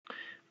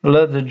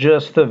Let's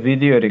just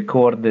video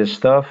record this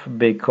stuff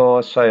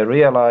because I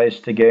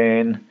realized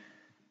again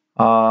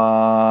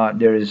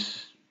there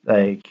is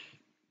like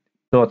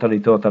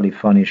totally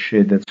funny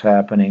shit that's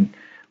happening.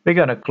 We're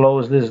gonna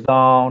close this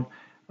down.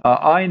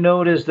 I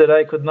noticed that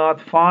I could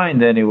not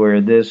find anywhere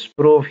this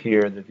proof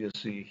here that you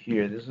see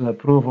here. This is a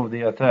proof of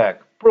the attack.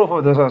 Proof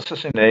of the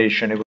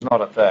assassination. It was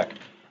not attack.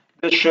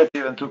 This shit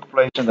even took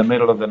place in the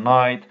middle of the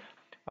night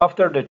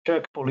after the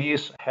Czech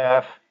police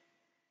have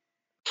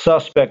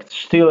suspect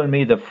stealing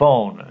me the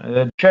phone.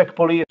 The Czech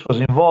police was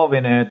involved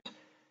in it.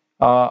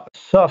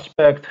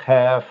 Suspect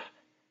have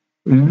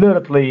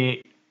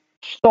literally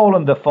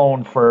stolen the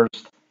phone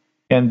first,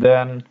 and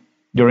then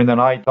during the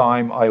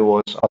nighttime I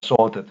was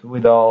assaulted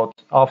without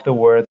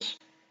afterwards.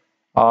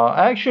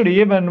 Actually,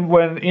 even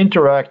when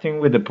interacting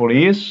with the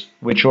police,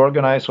 which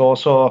organized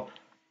also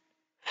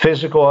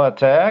physical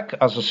attack,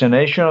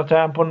 assassination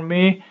attempt on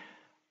me,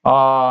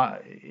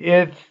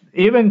 it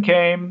even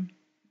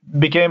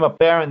became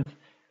apparent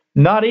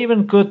not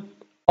even could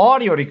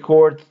audio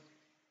record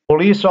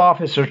police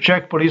officer,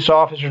 Czech police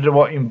officers that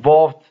were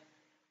involved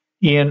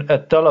in a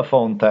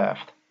telephone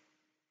theft.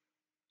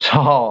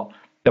 So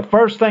the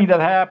first thing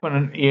that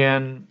happened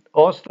in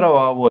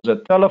Ostrava was a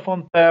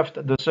telephone theft.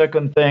 The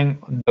second thing,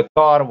 the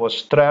car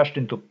was trashed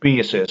into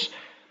pieces.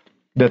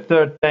 The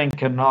third thing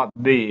cannot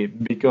be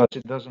because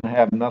it doesn't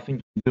have nothing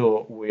to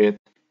do with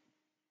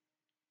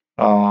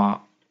uh,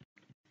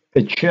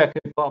 the Czech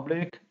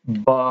Republic,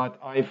 but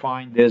I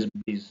find this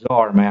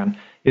bizarre, man.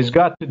 It's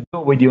got to do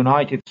with the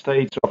United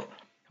States of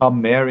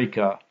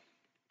America.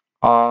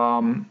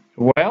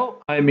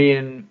 Well, I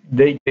mean,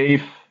 they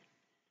gave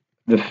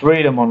the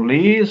freedom on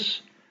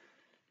lease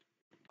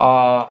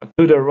to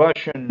the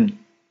Russian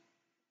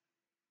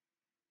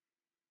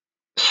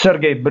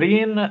Sergei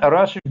Brin, a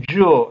Russian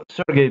Jew,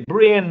 Sergei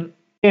Brin,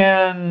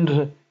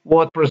 and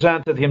what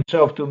presented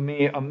himself to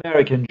me,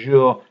 American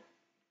Jew,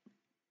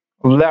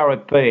 Larry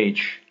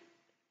Page.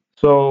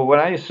 So when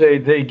I say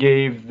they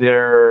gave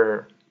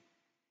their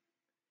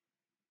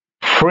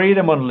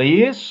freedom on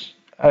lease,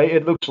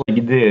 it looks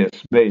like this,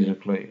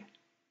 basically.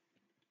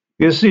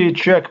 You see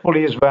Czech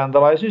police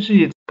vandalize, you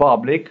see it's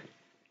public.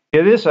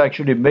 It is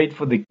actually made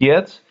for the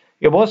kids.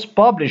 It was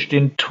published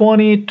in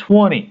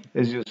 2020,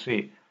 as you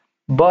see.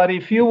 But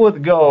if you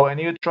would go and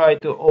you try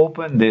to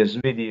open this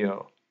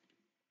video,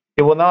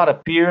 it will not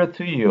appear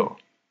to you.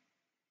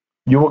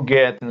 You will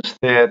get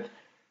instead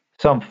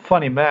some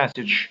funny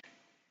message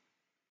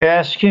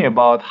asking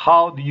about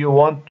how do you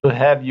want to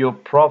have your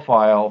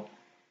profile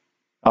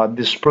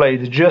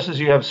displayed, just as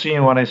you have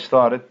seen when I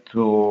started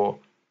to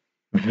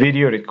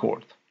video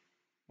record,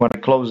 when I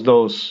close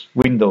those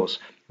windows.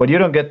 But you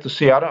don't get to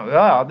see,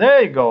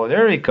 there you go,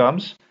 there he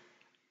comes,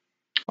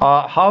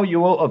 how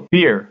you will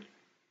appear.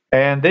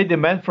 And they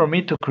demand from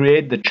me to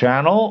create the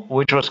channel,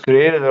 which was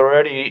created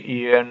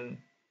already in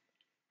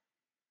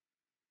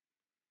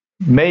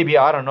maybe,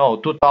 I don't know,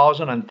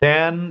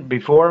 2010,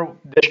 before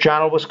this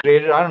channel was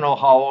created. I don't know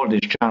how old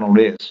this channel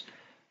is.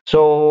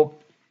 So,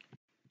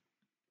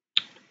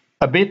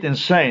 a bit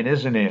insane,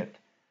 isn't it?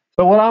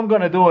 So what I'm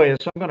going to do is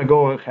I'm going to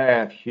go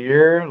ahead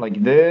here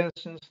like this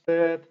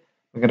instead.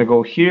 I'm going to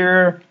go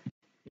here,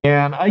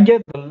 and I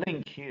get the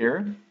link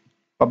here.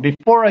 But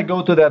before I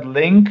go to that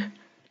link,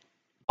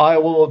 I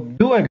will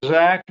do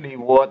exactly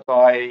what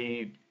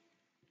I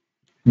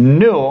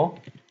knew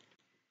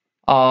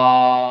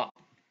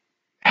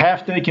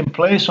have taken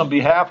place on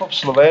behalf of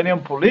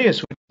Slovenian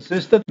police, which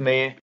insisted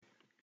me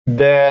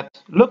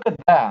that, look at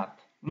that,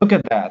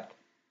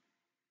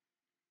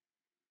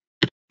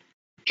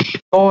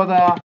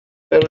 Škoda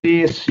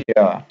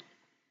Felicia.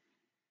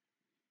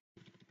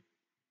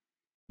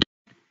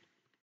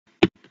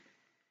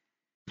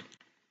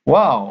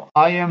 Wow,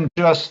 I am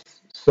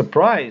just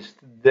surprised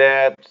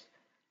that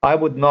I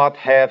would not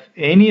have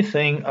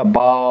anything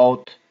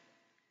about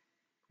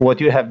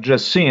what you have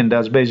just seen.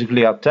 That's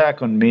basically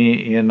attack on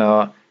me in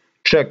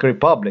Czech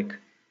Republic.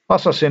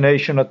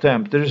 Assassination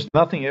attempt. There's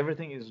nothing,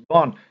 everything is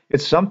gone.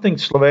 It's something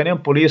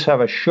Slovenian police have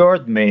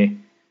assured me.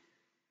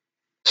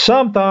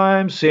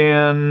 Sometimes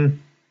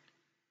in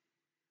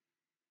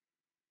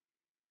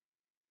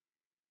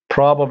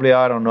probably,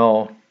 I don't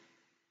know,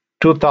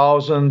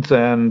 2000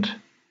 and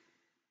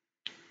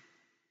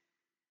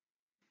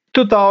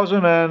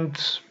 2000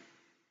 and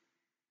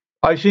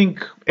I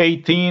think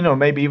 18 or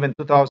maybe even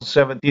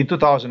 2017,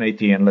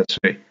 2018, let's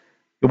say.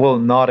 It will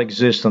not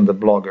exist on the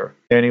blogger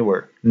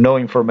anywhere. No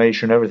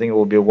information, everything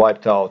will be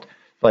wiped out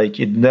like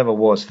it never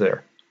was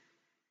there.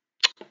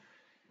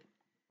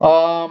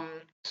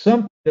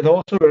 Something that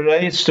also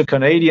relates to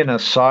Canadian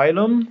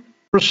asylum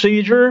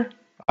procedure.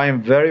 I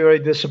am very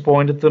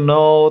disappointed to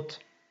note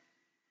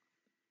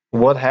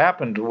what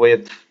happened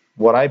with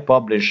what I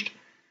published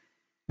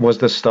was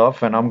the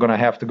stuff, and I'm gonna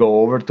have to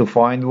go over to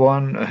find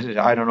one.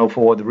 I don't know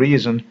for what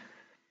reason.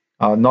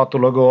 Not too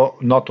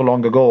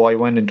long ago, I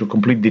went into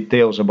complete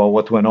details about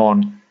what went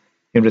on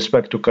in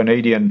respect to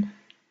Canadian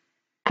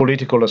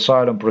political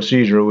asylum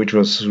procedure, which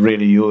was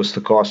really used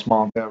to cause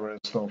Mount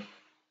Everest of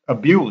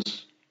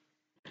abuse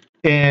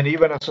and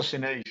even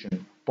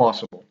assassination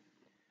possible.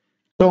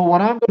 So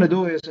what I'm going to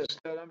do is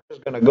instead I'm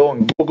just going to go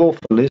and Google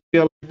Felicia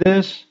like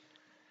this.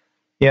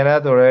 Yeah,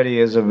 that already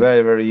is a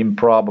very, very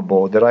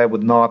improbable that I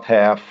would not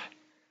have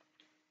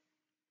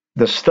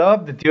the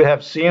stuff that you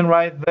have seen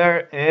right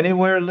there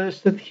anywhere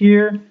listed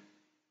here.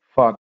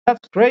 Fuck,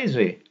 that's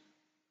crazy.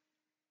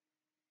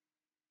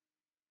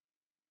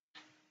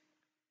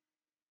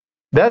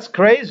 That's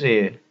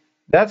crazy.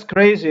 That's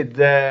crazy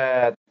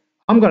that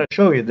I'm going to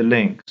show you the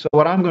link. So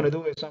what I'm going to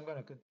do is I'm going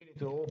to continue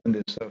to open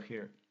this stuff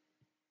here.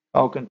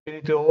 I'll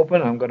continue to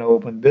open. I'm going to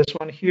open this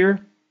one here.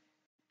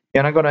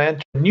 And I'm going to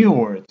enter new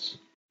words.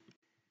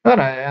 I'm going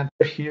to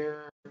enter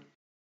here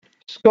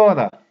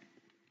Skoda.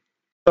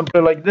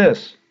 Something like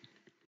this.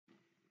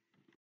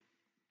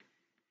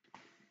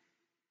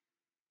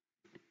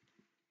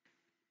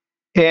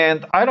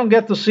 And I don't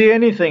get to see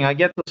anything. I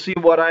get to see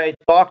what I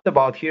talked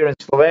about here in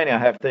Slovenia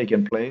have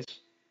taken place,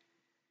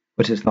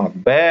 which is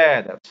not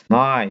bad. That's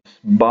nice.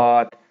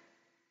 But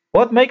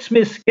what makes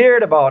me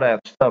scared about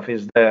that stuff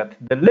is that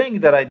the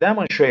link that I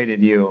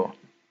demonstrated you,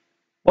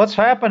 what's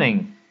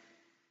happening?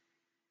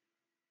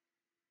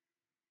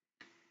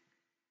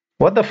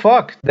 What the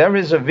fuck? There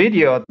is a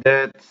video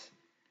that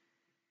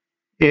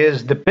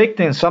is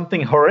depicting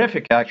something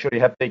horrific actually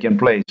have taken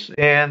place.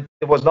 And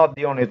it was not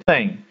the only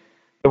thing.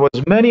 There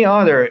was many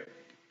other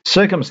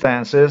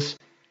circumstances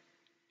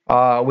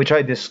which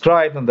I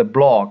described on the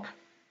blog.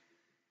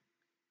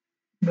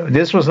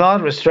 This was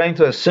not restrained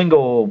to a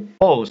single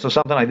post or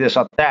something like this,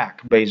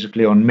 attack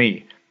basically on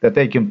me that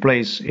taken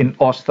place in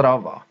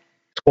Ostrava.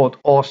 It's called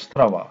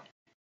Ostrava.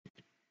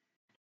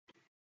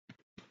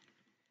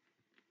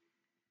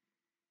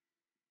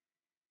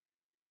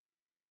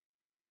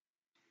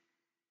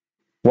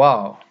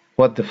 Wow,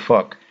 what the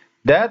fuck?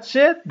 That's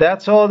it?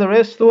 That's all there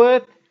is to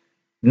it?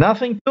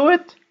 Nothing to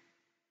it?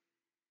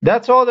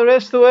 That's all there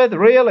is to it?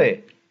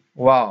 Really?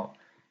 Wow.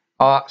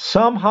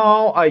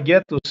 Somehow I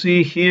get to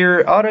see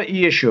here other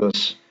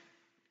issues.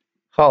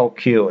 How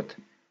cute.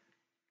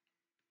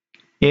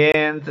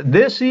 And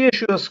these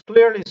issues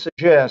clearly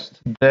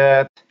suggest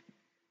that,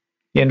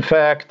 in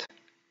fact,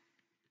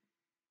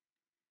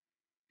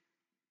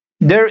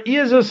 there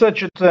is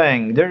such a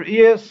thing. There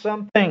is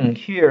something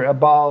here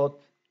about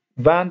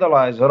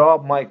vandalize,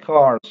 rob my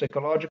car,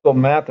 psychological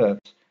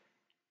methods.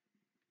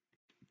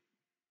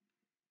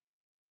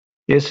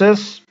 It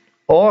says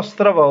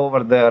Ostrava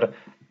over there,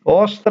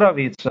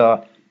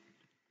 Ostravica.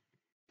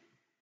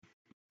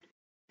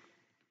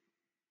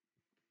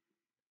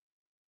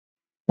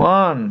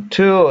 One,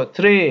 two,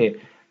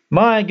 three.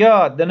 My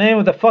God, the name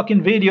of the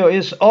fucking video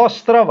is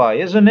Ostrava,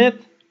 isn't it?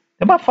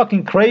 Am I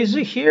fucking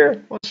crazy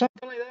here or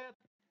something like that?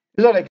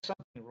 Is there like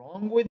something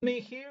wrong with me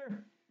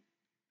here?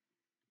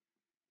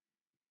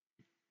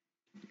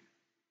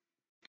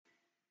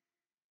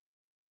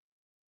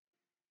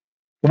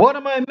 What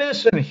am I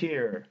missing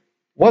here?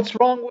 What's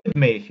wrong with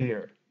me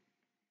here?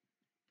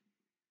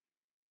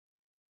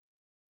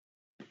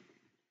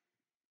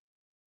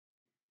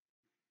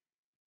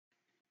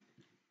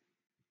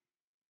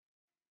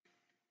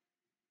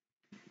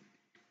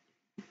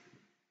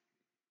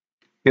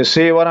 You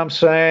see what I'm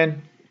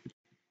saying?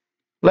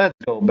 Let's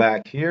go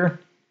back here.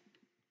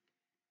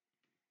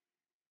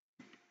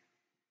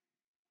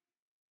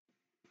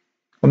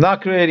 I'm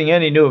not creating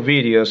any new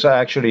videos,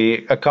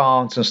 actually,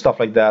 accounts and stuff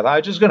like that.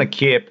 I'm just going to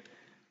keep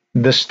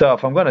the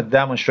stuff. I'm going to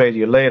demonstrate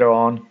you later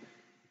on.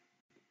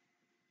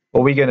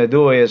 What we're going to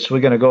do is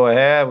we're going to go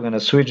ahead. We're going to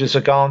switch this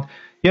account.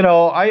 You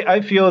know,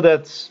 I feel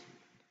that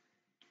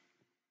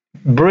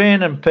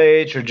Bryn and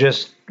Paige are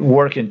just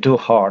working too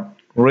hard,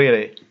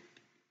 really.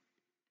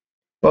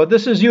 Well,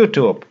 this is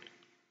YouTube.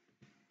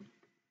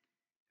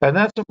 And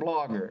that's a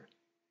blogger.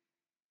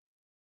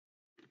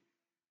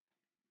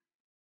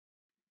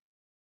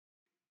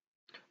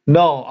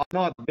 No, I'm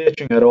not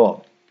bitching at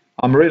all.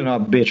 I'm really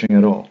not bitching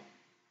at all.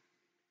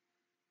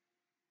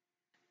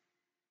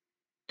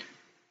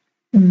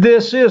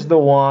 This is the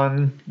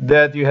one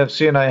that you have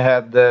seen. I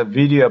had the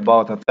video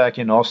about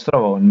attacking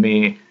Ostrava on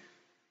me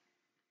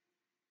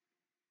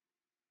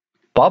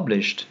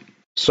published.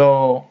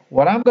 So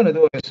what I'm going to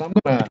do is I'm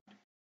going to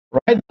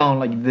write down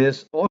like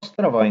this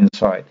Ostrava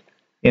inside.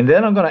 And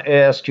then I'm going to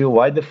ask you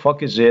why the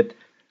fuck is it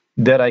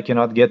that I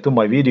cannot get to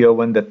my video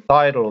when the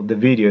title of the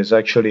video is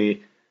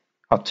actually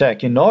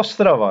attacking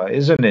Ostrava,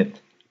 isn't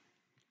it?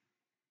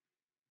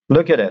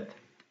 Look at it.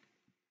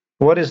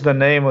 What is the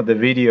name of the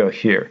video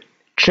here?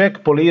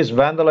 Czech police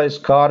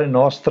vandalized car in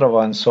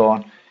Ostrava and so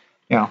on.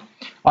 Yeah,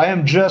 I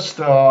am just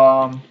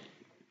a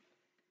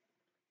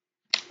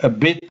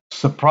bit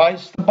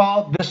surprised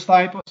about this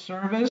type of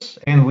service,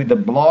 and with the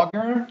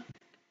blogger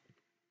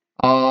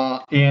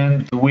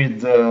and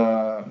with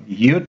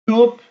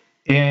YouTube,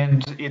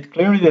 and it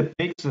clearly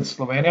depicts that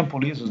Slovenian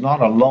police is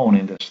not alone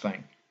in this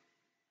thing.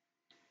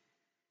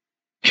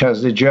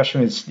 Because the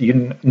judgment is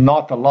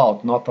not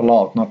allowed, not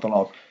allowed, not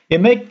allowed. It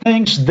makes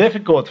things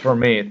difficult for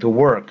me to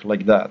work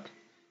like that.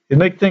 It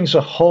makes things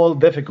a whole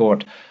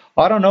difficult.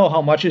 I don't know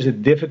how much is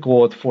it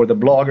difficult for the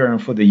blogger and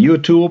for the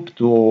YouTube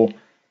to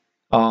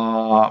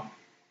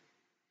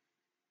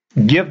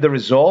give the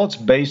results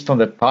based on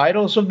the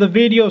titles of the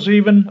videos,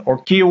 even,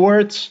 or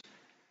keywords.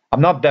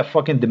 I'm not that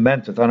fucking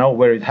demented. I know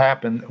where it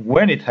happened,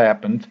 when it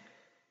happened,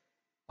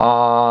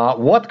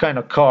 what kind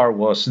of car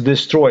was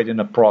destroyed in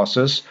the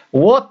process,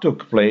 what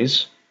took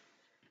place.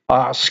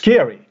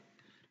 Scary.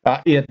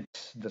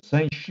 It's the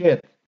same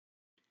shit.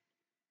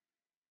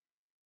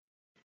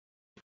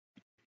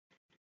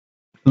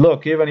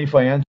 Look, even if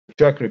I enter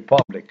Czech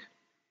Republic,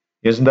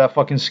 isn't that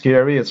fucking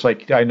scary? It's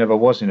like I never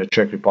was in the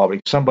Czech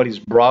Republic. Somebody's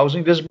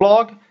browsing this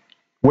blog.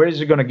 Where is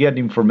he gonna get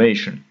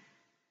information?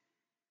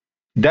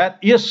 That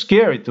is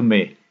scary to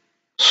me.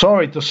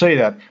 Sorry to say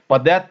that,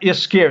 but that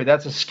is scary.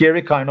 That's a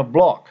scary kind of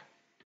blog.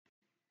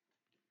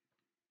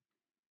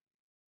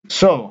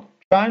 So,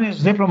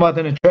 Chinese diplomat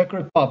in the Czech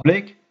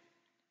Republic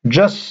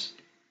just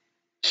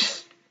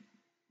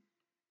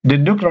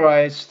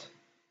denuclearized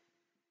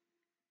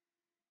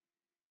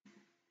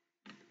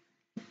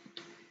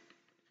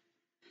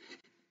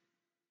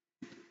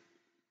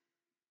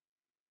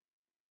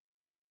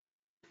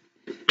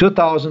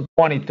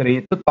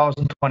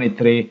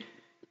 2023.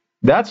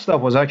 That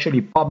stuff was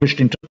actually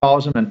published in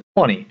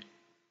 2020.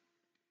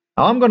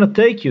 I'm going to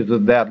take you to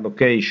that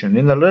location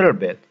in a little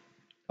bit.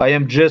 I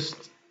am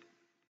just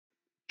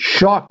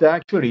shocked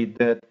actually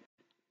that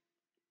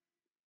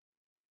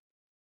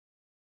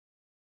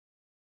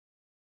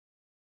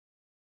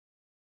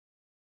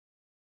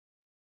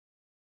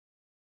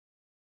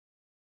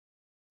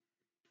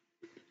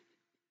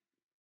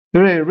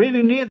do they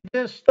really need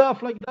this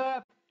stuff like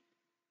that?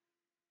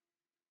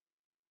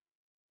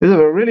 Is it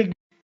really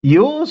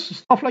use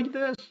stuff like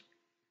this?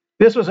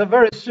 This was a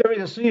very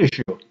serious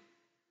issue.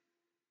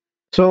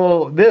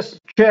 So this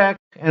Czech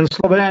and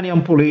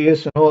Slovenian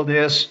police and all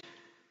this,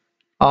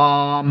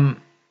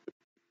 um,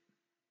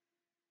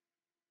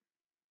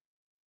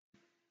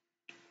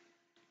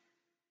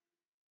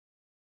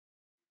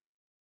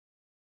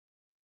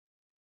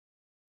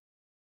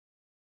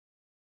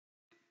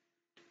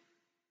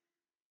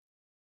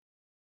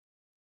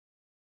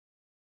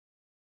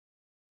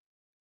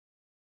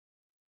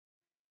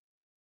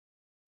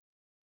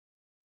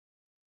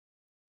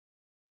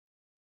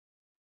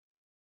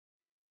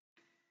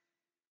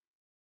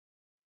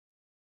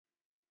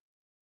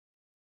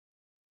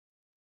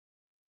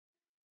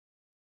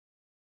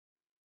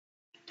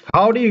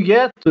 how do you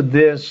get to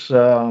this?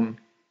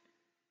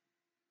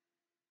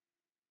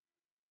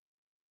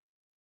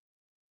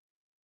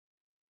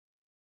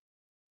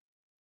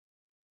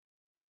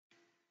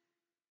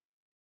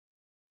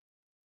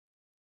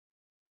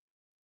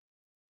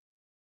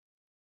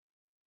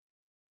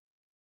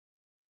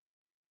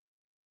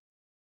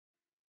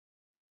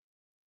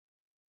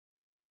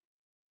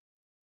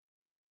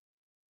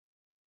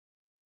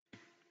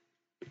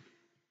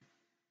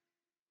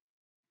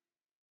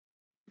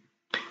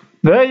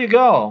 There you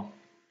go.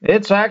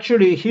 It's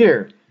actually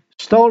here.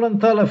 Stolen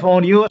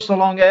telephone used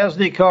along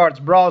SD cards.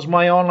 Browse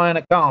my online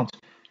account.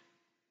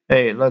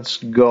 Hey, let's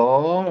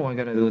go. We're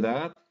gonna do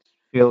that.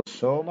 Feel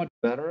so much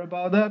better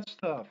about that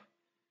stuff.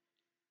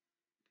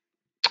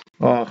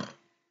 Ugh,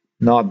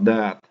 not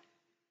that.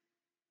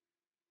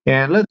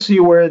 And let's see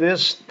where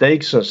this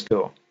takes us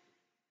to.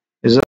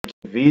 Is it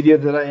a video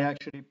that I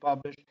actually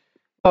published?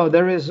 Oh,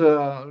 there is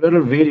a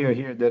little video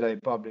here that I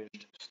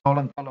published.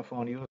 Stolen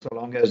telephone used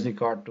along SD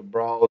card to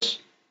browse.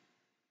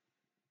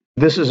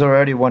 This is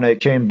already when I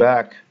came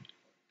back.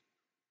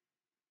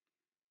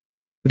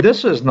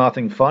 This is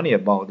nothing funny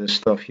about this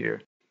stuff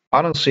here.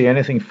 I don't see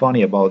anything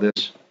funny about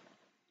this.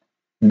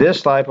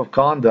 This type of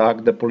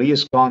conduct, the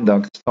police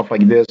conduct, stuff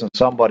like this, and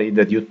somebody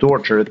that you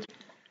tortured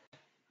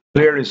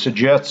clearly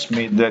suggests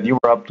me that you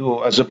were up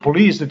to, as a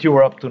police, that you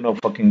were up to no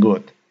fucking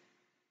good.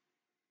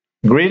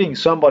 Greeting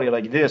somebody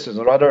like this is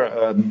rather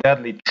a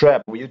deadly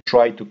trap where you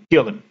try to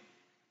kill him.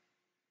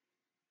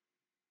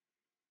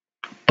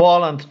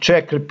 Poland,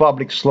 Czech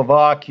Republic,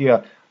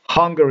 Slovakia,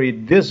 Hungary,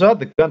 these are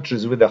the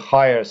countries with the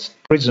highest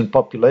prison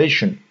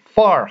population,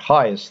 far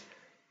highest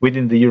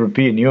within the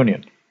European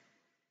Union.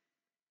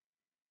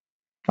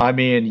 I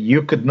mean,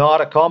 you could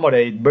not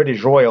accommodate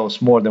British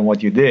royals more than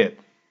what you did.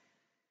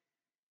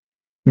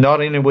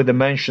 Not only with the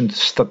mentioned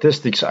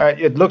statistics,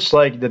 it looks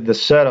like that the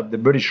setup the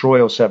British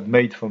royals have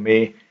made for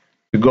me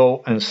to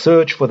go and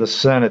search for the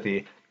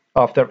sanity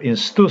after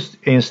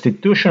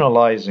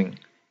institutionalizing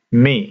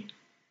me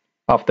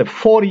after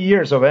 40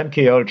 years of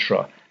MK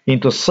Ultra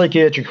into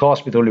psychiatric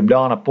hospital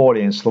Ljubljana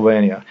Polje in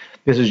Slovenia.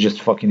 This is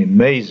just fucking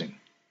amazing.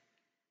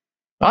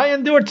 I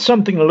endured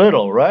something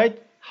little,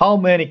 right? How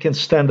many can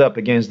stand up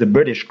against the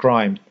British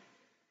crime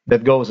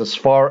that goes as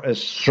far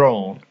as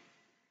throne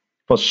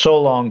for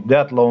so long,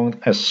 that long,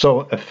 as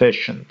so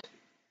efficient?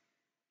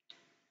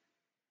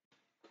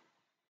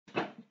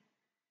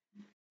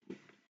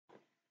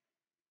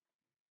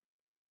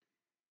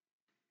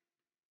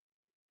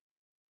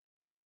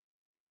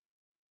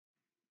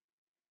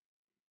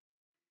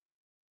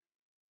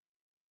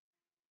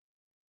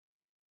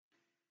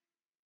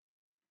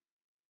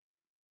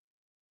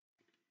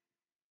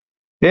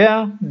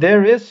 Yeah,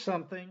 there is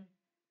something.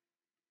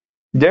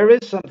 There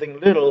is something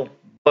little,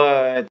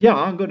 But yeah,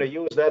 I'm gonna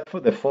use that for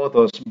the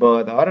photos.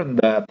 But other than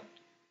that,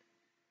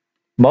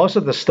 most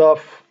of the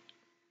stuff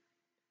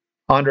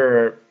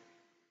under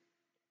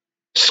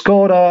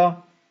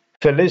Skoda,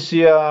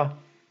 Felicia,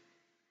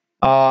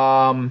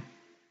 um,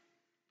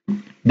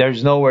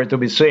 there's nowhere to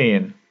be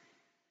seen.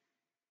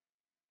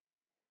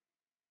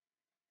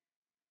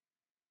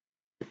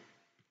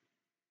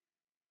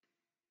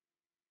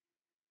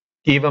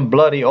 Even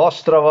bloody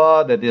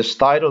Ostrava that is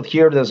titled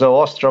here. There's a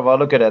Ostrava.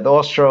 Look at that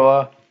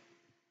Ostrava.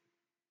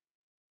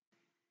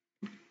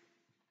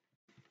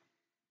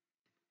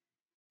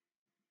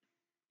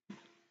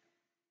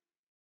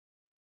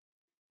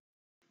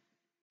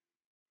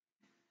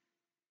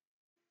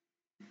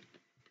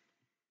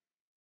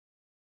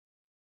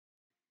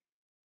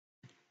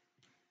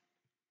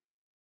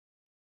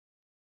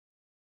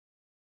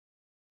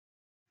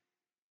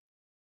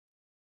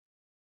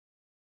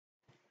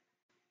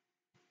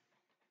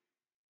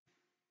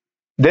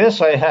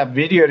 This I have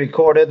video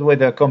recorded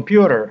with a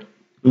computer.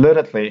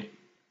 Literally,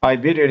 I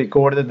video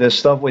recorded this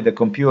stuff with a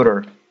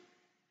computer.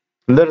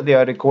 Literally,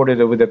 I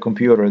recorded it with a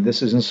computer.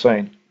 This is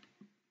insane.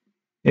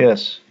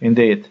 Yes,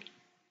 indeed.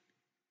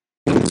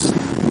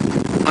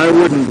 I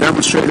wouldn't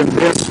demonstrate in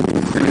this,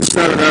 and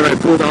instead of that I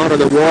pulled out of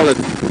the wallet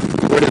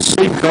where the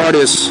SIM card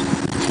is.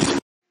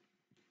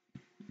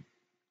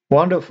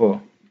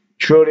 Wonderful.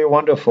 Truly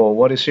wonderful.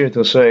 What is here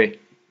to say?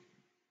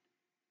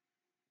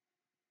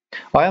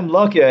 I am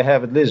lucky I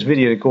have at least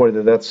video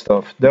recorded that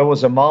stuff. There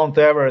was a Mount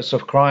Everest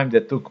of crime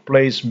that took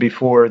place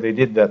before they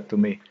did that to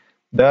me.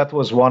 That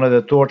was one of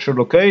the torture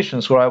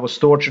locations where I was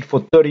tortured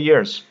for 30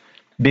 years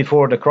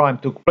before the crime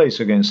took place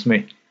against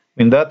me.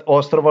 In that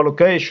Ostrava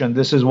location,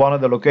 this is one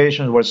of the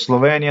locations where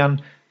Slovenian,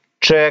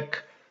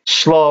 Czech,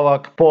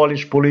 Slovak,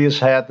 Polish police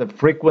had a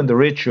frequent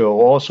ritual,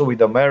 also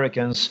with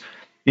Americans,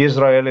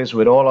 Israelis,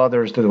 with all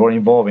others that were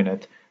involved in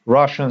it,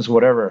 Russians,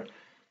 whatever.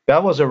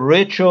 That was a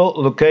ritual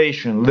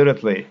location,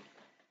 literally.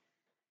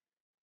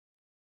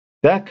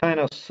 That kind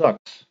of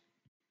sucks.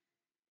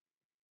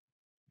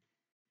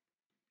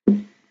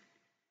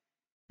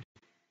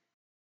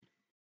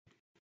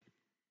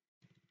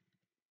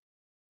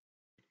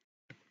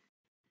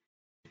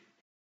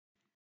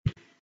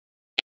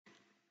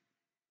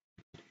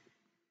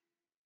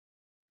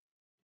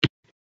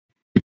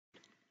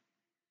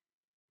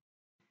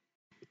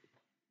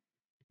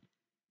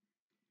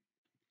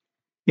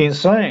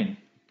 Insane.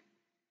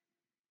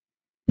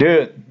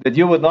 Dude, that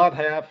you would not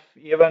have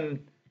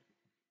even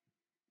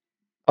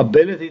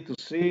ability to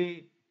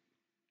see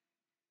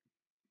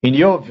in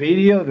your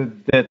video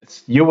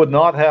that you would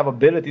not have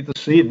ability to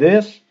see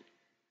this.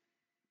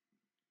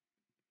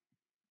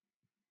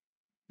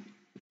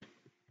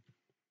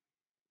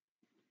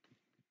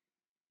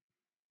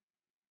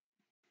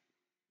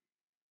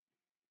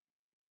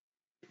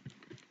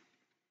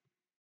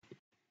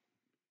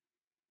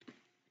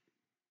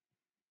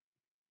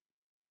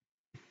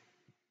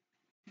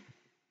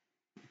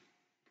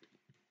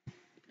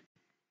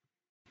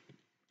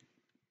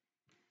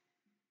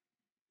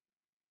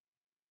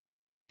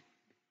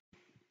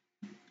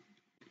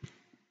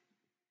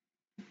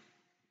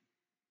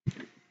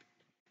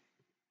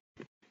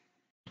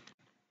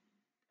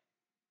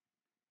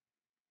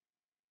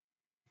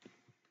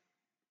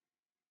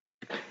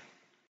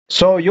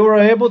 So you were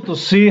able to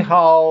see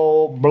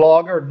how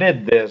Blogger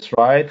did this,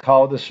 right?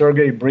 How the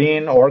Sergey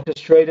Brin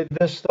orchestrated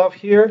this stuff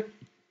here.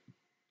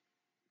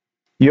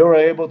 You're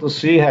able to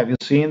see, have you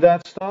seen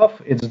that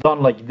stuff? It's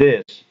done like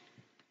this.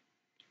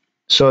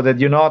 So that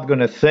you're not going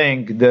to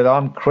think that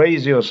I'm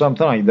crazy or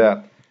something like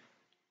that.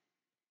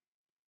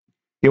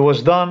 It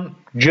was done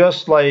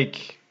just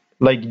like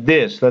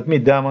this. Let me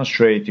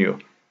demonstrate you.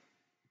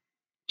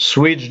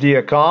 Switch the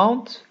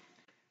account,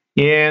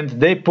 and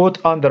they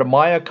put under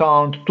my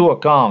account two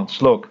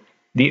accounts. Look,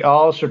 the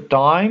Ulcer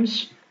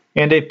Times,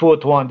 and they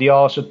put one, the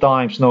Ulcer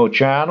Times no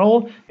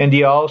channel, and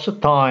the Ulcer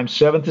Times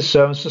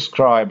 77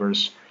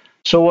 subscribers.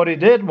 So what it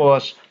did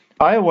was,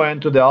 I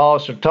went to the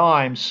Ulcer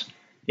Times,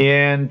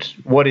 and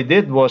what it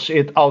did was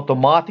it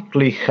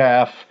automatically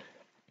have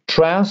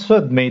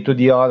transferred me to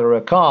the other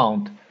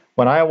account.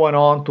 When I went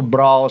on to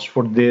browse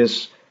for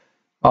this,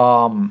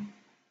 for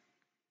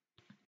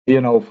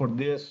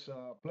this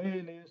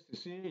playlist, you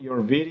see your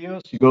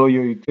videos,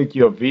 you click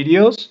your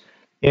videos,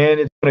 and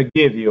it's going to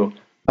give you,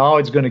 now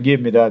it's going to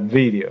give me that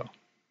video.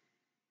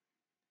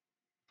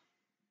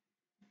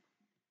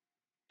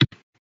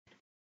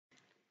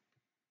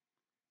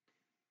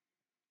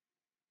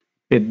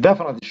 It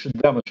definitely should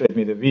demonstrate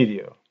me the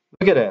video.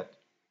 Look at that.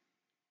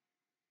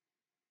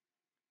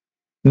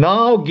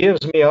 Now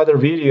gives me other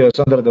videos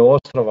under the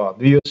Ostrava.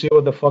 Do you see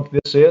what the fuck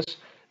this is?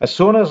 As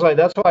soon as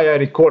that's why I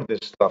record this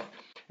stuff.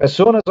 As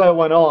soon as I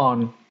went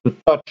on to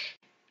touch,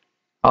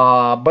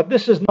 but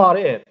this is not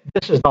it.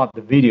 This is not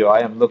the video I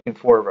am looking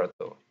forward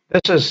to.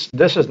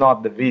 This is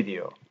not the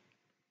video.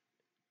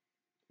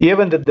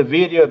 Even the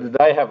video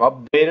that I have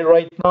updated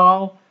right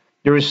now,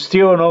 there is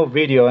still no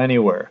video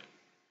anywhere.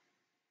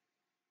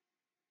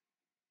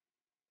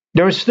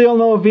 There is still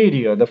no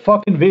video. The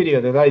fucking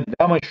video that I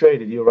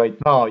demonstrated you right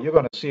now, you're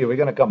gonna see. We're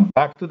gonna come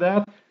back to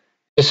that.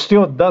 It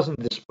still doesn't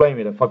display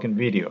me the fucking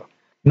video.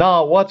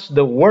 Now, what's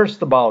the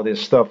worst about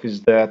this stuff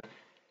is that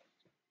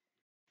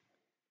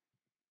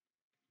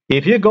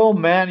if you go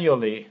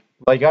manually,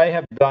 like I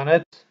have done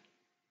it,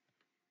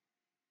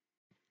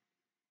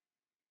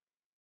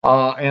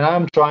 and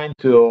I'm trying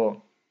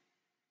to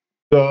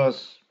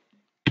just,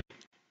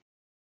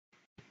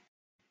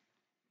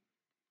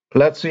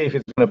 let's see if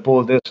it's gonna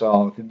pull this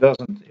out. It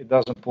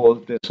doesn't pull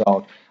this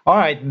out. All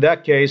right, in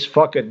that case,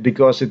 fuck it,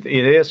 because it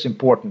is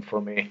important for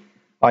me.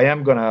 I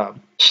am gonna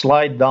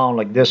slide down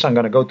like this. I'm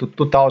gonna go to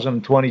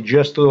 2020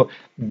 just to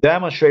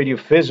demonstrate you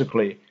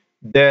physically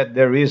that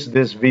there is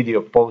this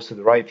video posted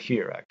right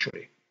here,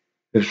 actually.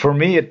 Because for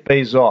me, it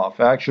pays off.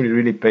 Actually,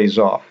 really pays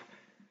off.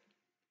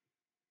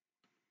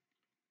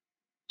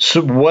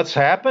 So what's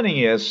happening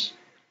is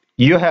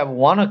you have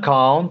one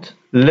account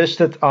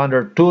listed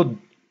under two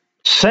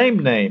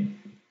same name.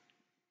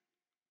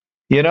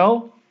 You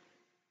know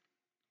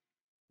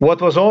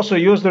what was also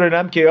used during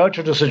MK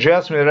Ultra to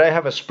suggest me that I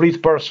have a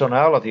split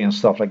personality and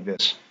stuff like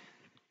this.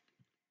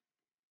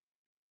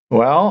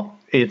 Well,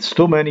 it's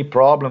too many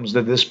problems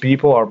that these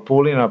people are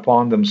pulling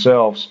upon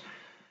themselves.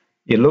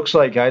 It looks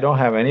like I don't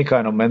have any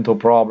kind of mental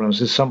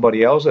problems. It's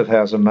somebody else that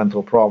has a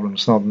mental problem.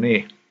 It's not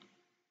me.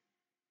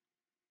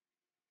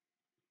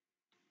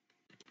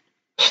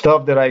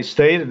 Stuff that I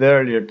stated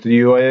earlier to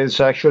you is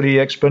actually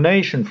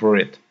explanation for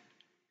it.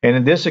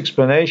 And this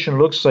explanation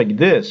looks like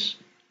this.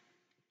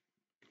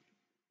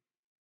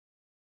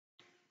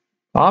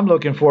 I'm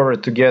looking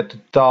forward to get to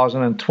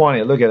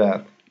 2020. Look at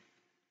that.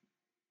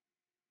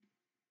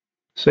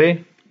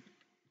 See?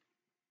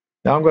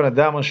 Now I'm going to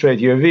demonstrate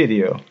you a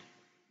video.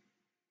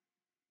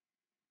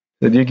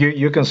 That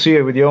you can see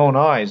it with your own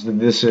eyes that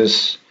this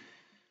is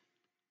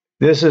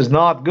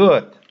not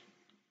good.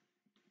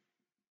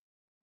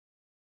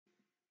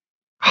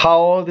 How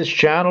old this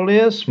channel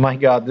is? My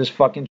God, this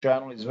fucking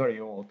channel is very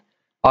old.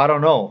 I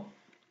don't know.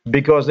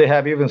 Because they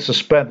have even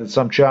suspended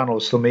some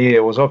channels to me.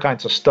 It was all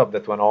kinds of stuff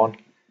that went on.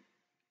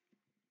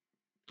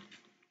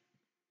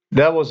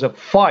 That was a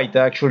fight,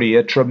 actually,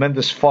 a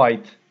tremendous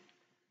fight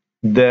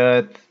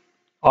that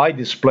I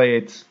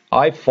displayed.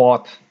 I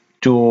fought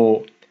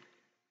to,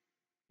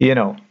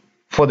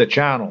 for the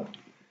channel.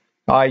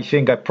 I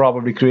think I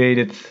probably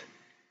created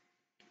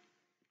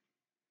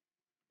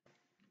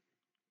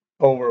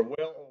well over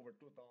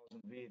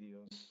 2,000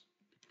 videos.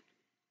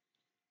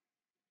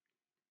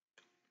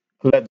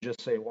 Let's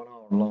just say 1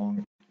 hour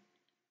long.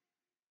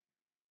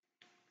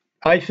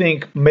 I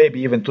think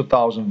maybe even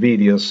 2,000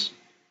 videos.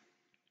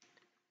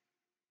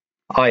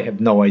 I have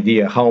no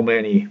idea how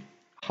many,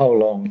 how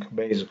long,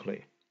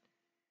 basically.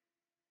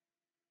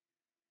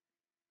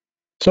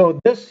 So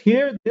this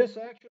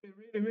actually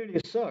really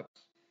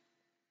sucks.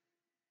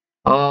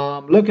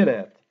 Look at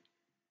it.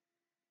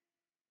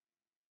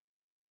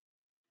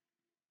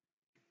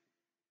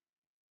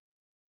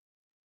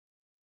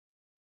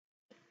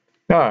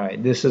 All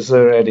right, this is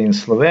already in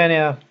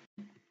Slovenia.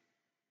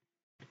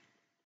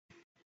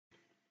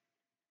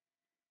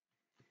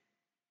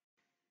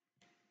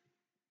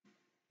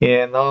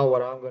 And now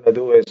what I'm going to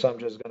do is I'm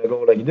just going to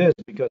go like this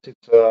because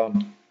it's,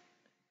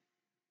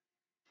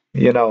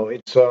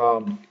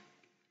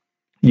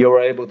 you're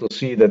able to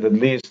see that at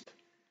least,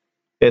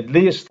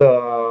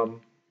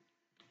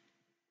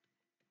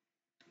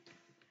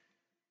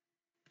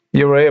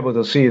 you're able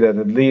to see that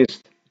at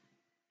least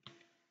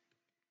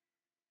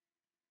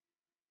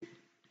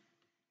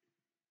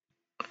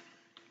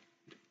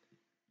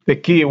the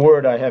key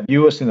word I have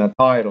used in a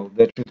title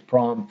that should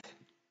prompt.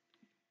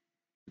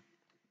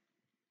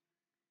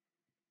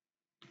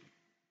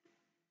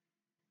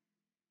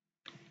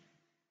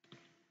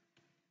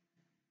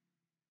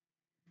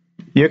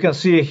 You can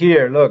see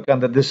here, look,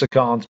 under this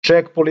account,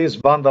 Czech police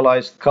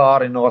vandalized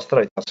car in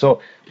Austria. So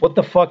what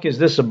the fuck is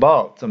this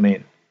about? I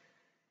mean,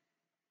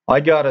 I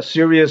got a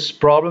serious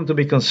problem to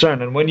be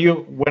concerned. And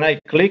when I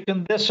click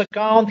on this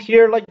account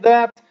here like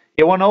that,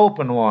 it won't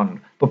open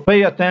one. But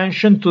pay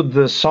attention to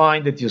the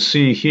sign that you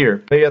see here.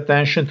 Pay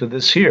attention to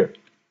this here.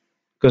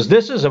 Because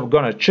this is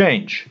going to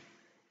change.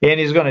 And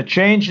it's going to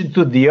change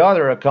into the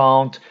other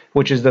account,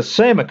 which is the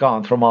same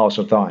account from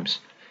Auster Times.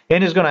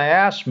 And it's going to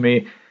ask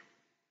me,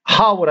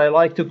 how would I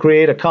like to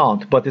create an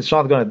account? But it's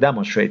not going to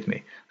demonstrate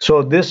me.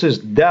 So this is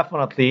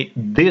definitely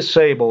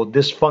disabled,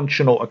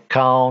 dysfunctional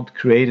account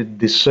created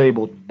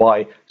disabled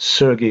by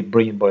Sergey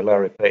Brin by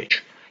Larry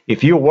Page.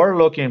 If you were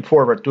looking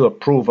forward to a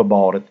proof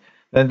about it,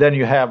 then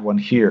you have one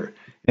here.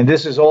 And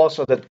this is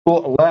also that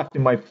left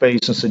in my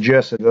face and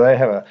suggested that I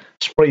have a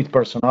split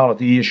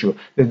personality issue,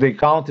 that the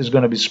account is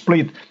going to be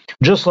split,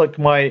 just like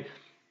my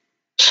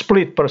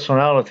split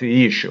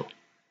personality issue,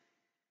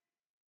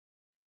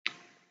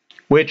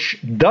 which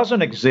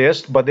doesn't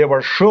exist, but they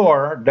were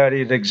sure that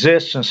it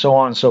exists and so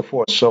on and so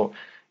forth. So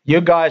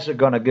you guys are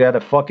going to get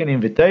a fucking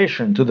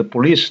invitation to the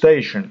police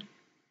station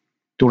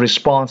to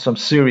respond some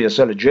serious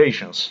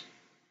allegations.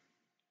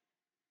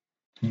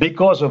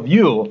 Because of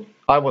you,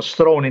 I was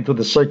thrown into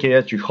the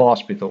psychiatric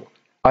hospital.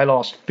 I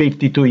lost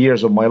 52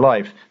 years of my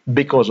life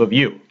because of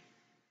you.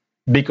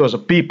 Because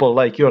of people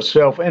like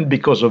yourself and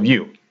because of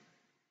you.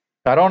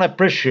 I don't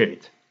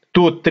appreciate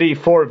 2, 3,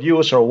 4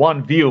 views or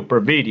 1 view per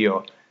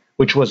video,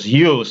 which was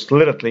used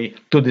literally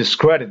to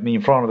discredit me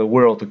in front of the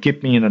world, to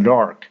keep me in the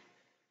dark.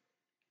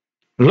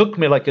 Look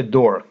me like a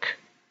dork.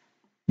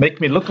 Make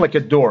me look like a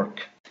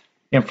dork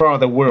in front of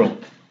the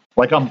world,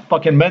 like I'm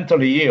fucking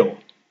mentally ill.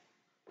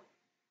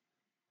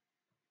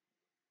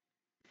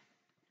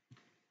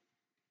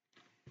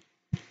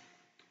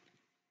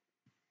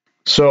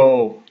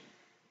 So,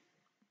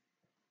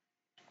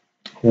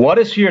 what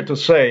is here to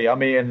say? I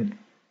mean,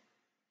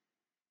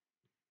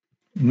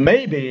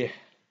 maybe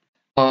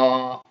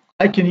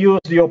I can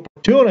use the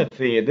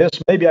opportunity.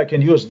 Maybe I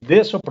can use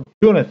this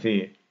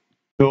opportunity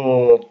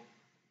to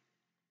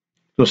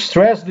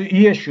stress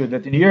the issue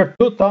that in the year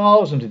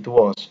 2000 it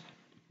was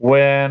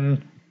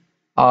when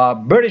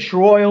British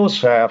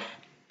royals have,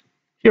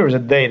 here's a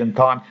date and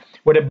time,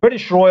 when the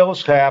British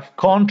royals have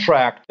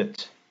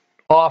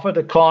offered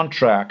a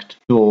contract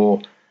to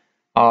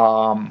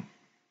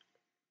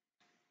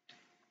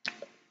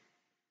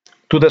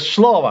the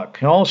Slovak.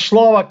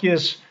 Slovak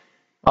is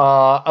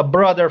a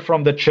brother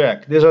from the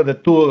Czech. These are the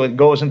two that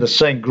goes in the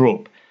same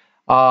group.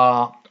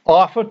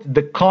 Offered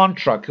the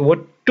contract.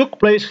 What took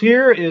place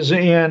here is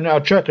in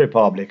Czech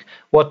Republic.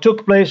 What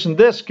took place in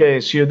this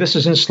case here, this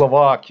is in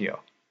Slovakia.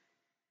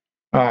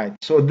 All right,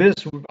 so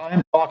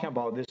I'm talking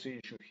about this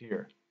issue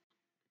here.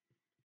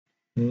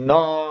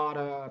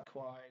 Not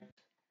quite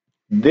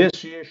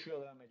this issue.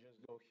 Let me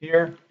just go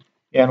here.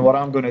 And what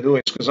I'm going to do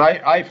is, because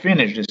I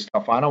finished this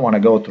stuff, I don't want to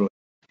go through it.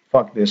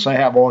 Fuck this. I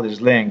have all these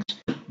links,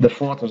 the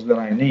photos that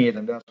I need,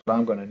 and that's what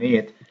I'm going to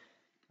need.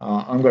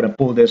 I'm going to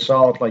pull this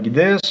out like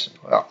this,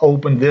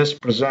 open this,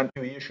 present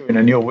your issue in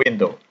a new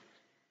window.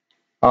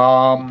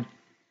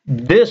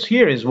 This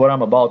here is what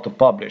I'm about to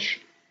publish.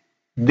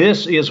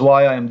 This is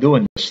why I'm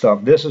doing this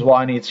stuff. This is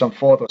why I need some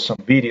photos, some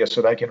videos,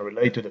 so that I can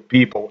relate to the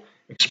people,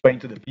 explain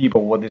to the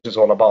people what this is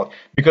all about.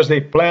 Because they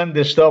planned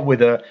this stuff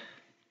with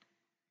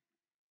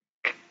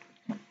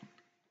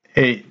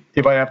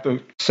if I have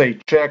to say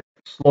Czech,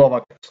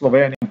 Slovak,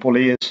 Slovenian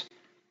police.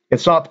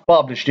 It's not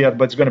published yet,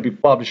 but it's going to be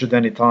published at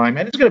any time.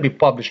 And it's going to be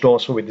published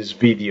also with this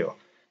video.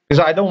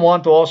 Because I don't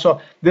want to also,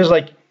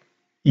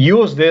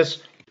 use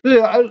this.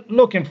 I'm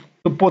looking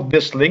to put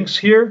these links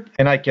here,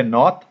 and I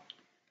cannot.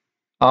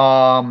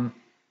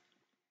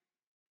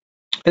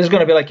 It's going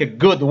to be like a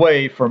good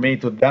way for me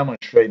to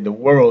demonstrate the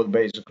world,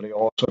 basically,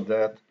 also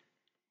that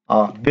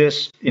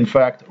this, in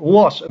fact,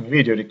 was a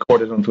video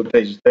recorded on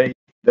today's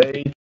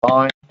date,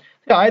 time.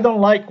 Yeah, I don't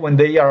like when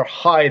they are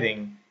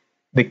hiding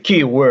the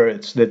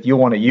keywords that you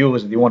want to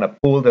use, that you want to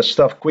pull the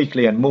stuff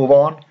quickly and move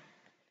on.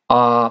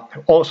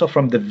 Also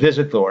from the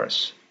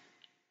visitors.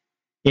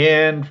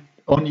 And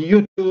on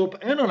YouTube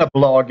and on a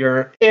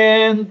blogger,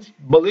 and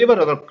believe it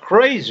or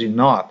crazy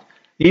not,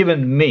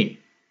 even me.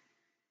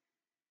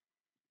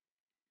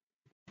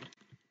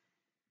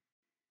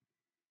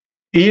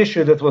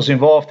 Issue that was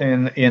involved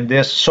in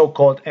this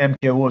so-called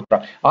MK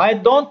Ultra. I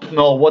don't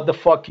know what the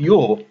fuck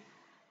you,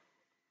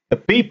 the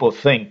people,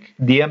 think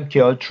the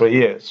MK Ultra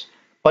is,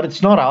 but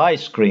it's not an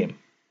ice cream.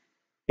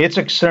 It's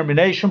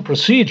extermination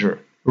procedure,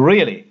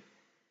 really.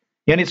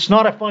 And it's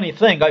not a funny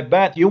thing. I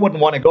bet you wouldn't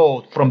want to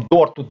go from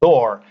door to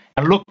door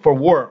and look for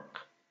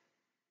work,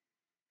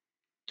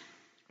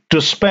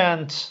 to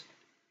spend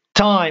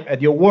time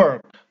at your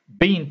work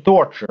being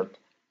tortured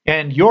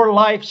and your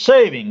life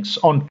savings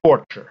on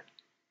torture.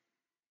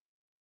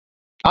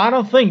 I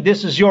don't think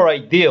this is your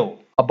ideal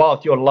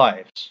about your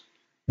lives,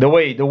 the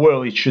way the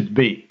world it should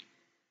be.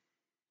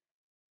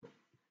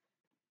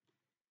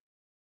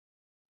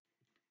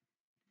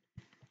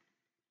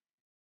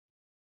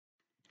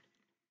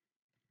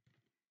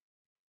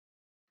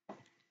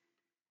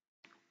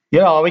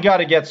 Yeah, we got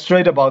to get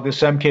straight about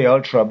this MK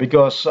Ultra,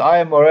 because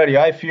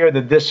I fear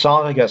that this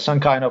sounds like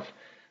some kind of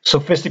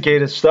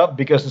sophisticated stuff,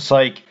 because it's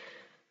like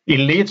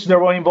elites that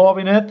were involved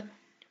in it.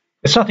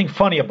 There's nothing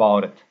funny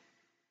about it.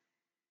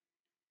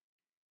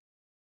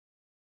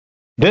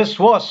 This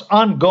was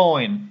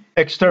ongoing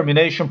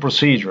extermination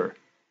procedure.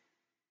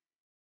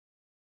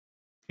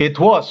 It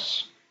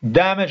was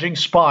damaging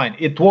spine.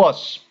 It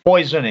was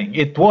poisoning.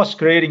 It was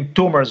creating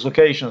tumors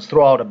locations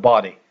throughout the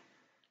body.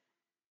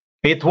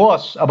 It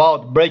was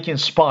about breaking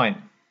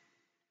spine.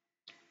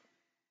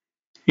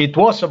 It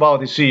was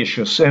about these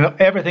issues,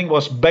 and everything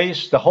was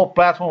based, the whole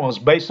platform was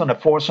based on a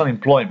forced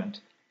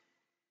unemployment,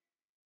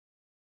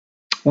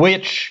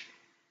 which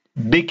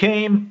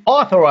became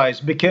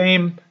authorized,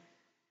 became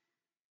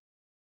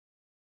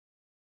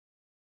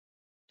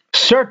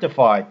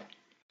certified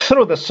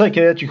through the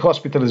psychiatric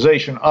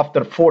hospitalization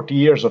after 40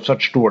 years of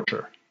such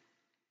torture.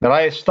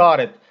 It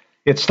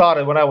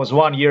started when I was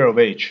 1 year of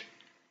age.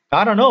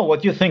 I don't know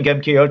what you think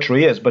MK Ultra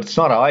is, but it's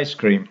not an ice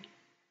cream.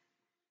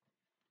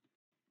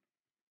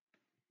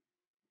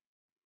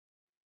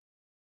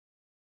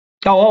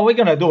 Now, what we're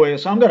going to do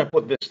is I'm going to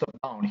put this stuff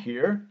down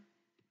here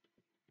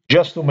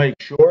just to make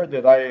sure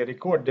that I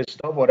record this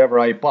stuff, whatever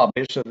I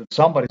publish, so that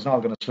somebody's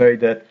not going to say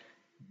that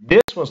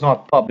this was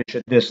not published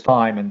at this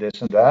time and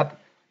this and that.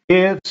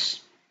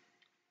 It's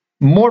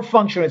more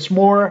functional, it's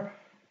more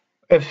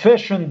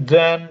efficient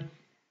than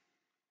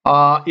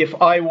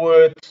If I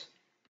would,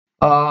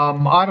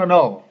 I don't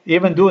know,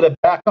 even do the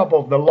backup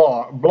of the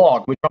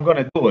blog, which I'm going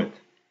to do it.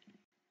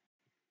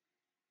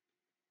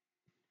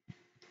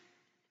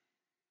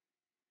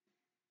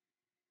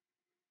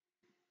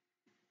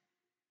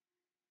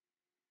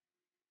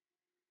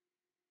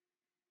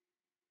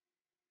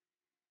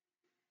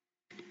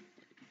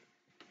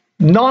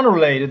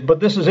 Non-related, but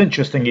this is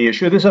interesting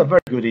issue. This is a very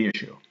good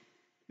issue.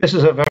 This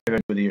is a very, very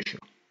good issue.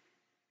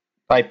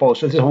 I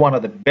posted. This is one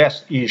of the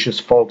best issues,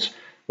 folks.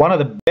 One of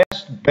the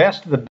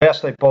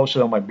best I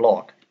posted on my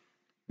blog.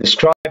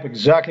 Describe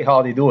exactly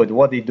how they do it,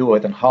 what they do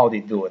it, and how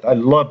they do it. I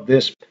love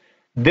this.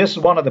 This is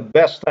one of the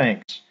best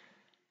things.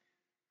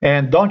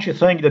 And don't you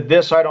think that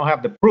this, I don't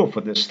have the proof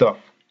of this stuff.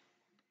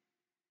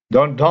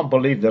 Don't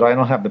believe that I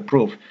don't have the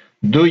proof.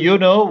 Do you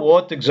know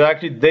what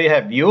exactly they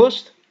have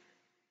used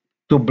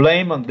to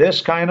blame on this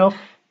kind of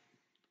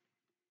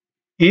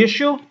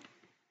issue?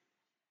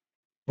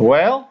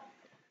 Well,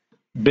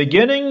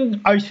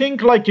 beginning, I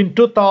think, like in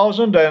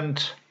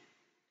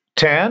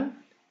 2010,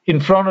 in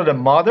front of the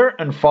mother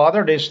and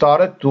father, they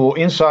started to,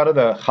 inside of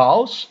the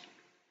house,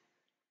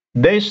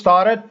 they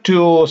started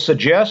to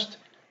suggest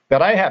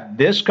that I have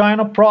this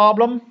kind of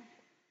problem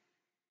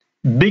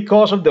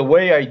because of the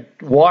way I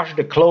wash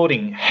the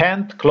clothing,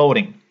 hand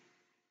clothing,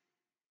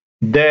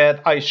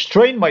 that I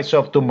strain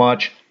myself too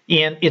much,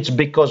 and it's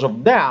because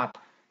of that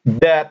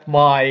that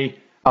my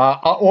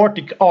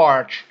aortic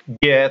arch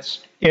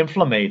gets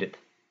inflamed.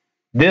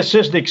 This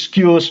is the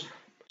excuse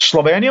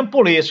Slovenian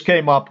police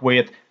came up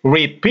with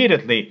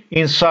repeatedly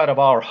inside of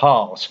our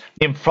house,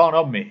 in front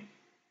of me,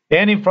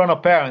 and in front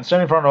of parents,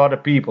 and in front of other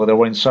people that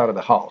were inside of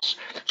the house.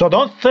 So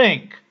don't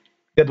think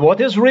that what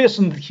is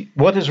written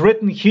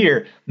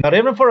here, not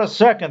even for a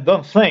second,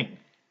 don't think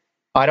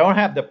I don't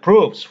have the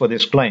proofs for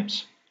these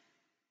claims,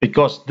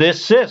 because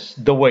this is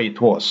the way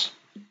it was.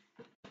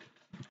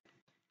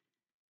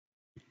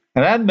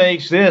 And that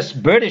makes this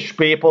British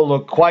people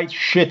look quite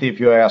shitty,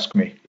 if you ask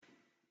me.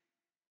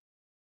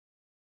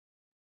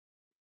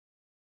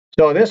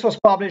 So this was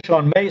published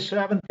on May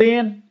 17,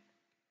 and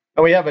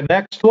we have a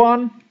next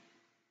one.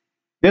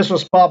 This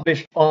was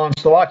published on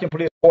Slovakian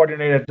Police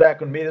Coordinated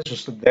Attack on Me. This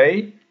was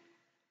today.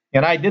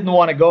 And I didn't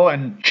want to go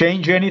and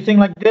change anything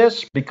like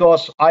this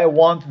because I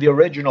want the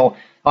original.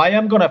 I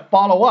am going to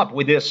follow up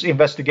with this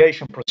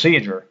investigation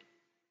procedure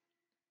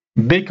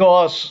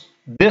because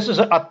this is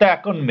an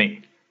attack on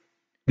me.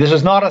 This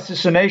is not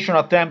assassination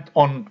attempt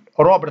on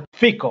Robert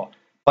Fico,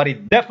 but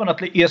it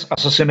definitely is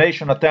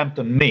assassination attempt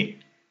on me.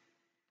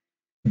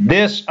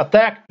 This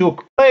attack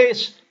took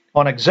place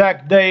on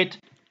exact date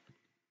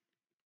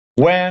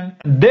when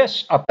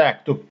this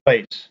attack took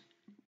place.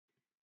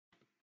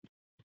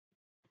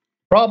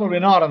 Probably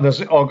not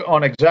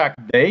on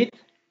exact date.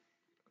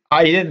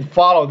 I didn't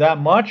follow that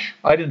much.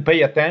 I didn't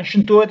pay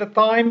attention to it at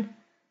the time.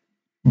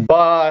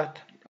 But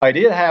I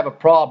did have a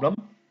problem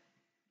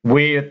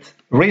with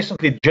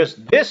recently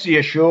just this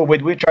issue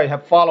with which I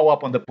have follow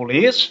up on the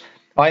police.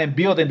 I am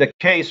building the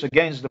case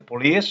against the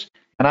police,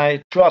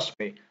 and trust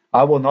me,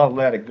 I will not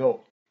let it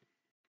go.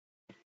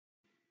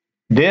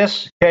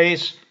 This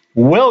case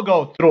will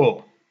go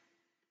through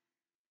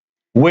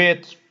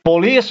with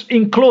police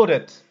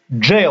included,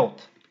 jailed.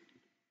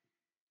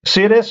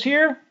 See this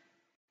here?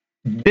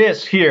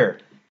 This here.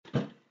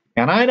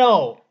 And I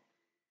know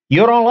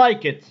you don't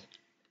like it.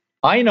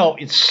 I know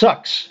it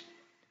sucks.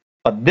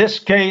 But this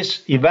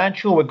case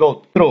eventually will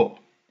go through.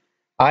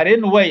 I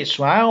don't waste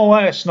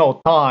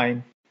no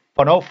time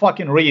for no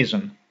fucking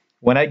reason.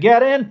 When I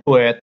get into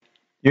it,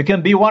 you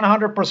can be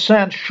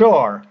 100%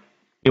 sure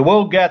it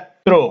will get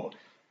through.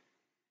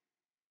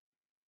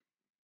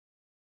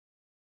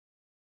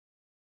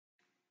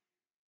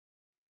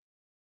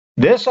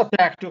 This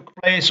attack took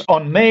place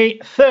on May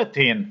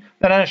 13,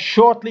 and then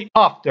shortly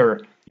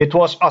after, it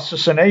was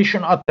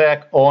assassination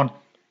attack on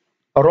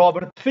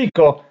Robert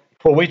Fico,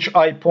 for which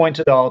I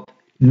pointed out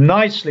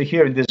nicely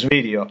here in this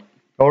video,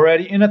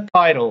 already in the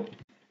title,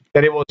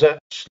 that it was a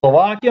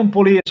Slovakian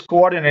police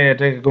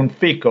coordinated attack on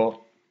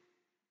Fico.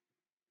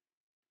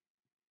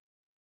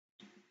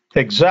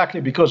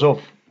 Exactly because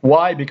of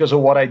why? Because of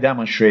what I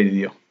demonstrated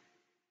you.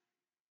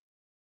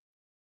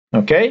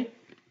 Okay?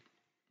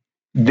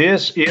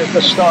 This is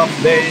the stuff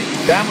they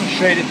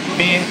demonstrated to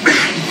me.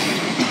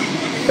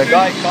 The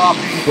guy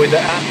coughing with the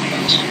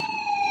ambulance.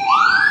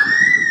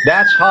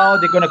 That's how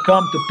they're gonna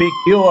come to pick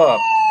you up,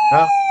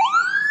 huh?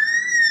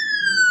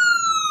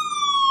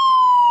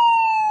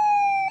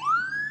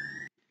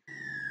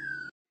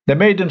 They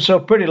made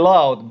themselves pretty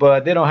loud,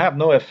 but they don't have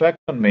no effect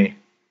on me.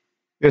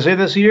 You see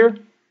this here?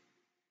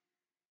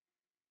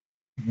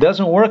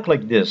 Doesn't work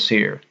like this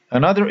here.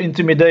 Another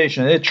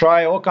intimidation. They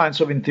try all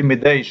kinds of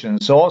intimidation.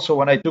 So also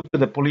when I went to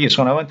the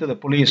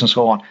police and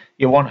so on,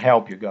 it won't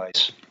help you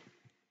guys.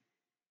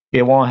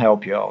 It won't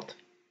help you out.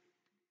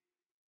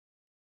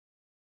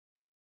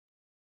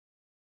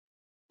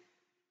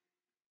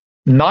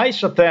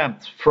 Nice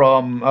attempt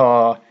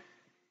from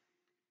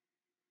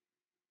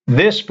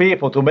these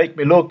people to make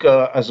me look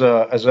as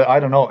a I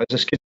don't know, as a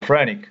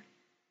schizophrenic.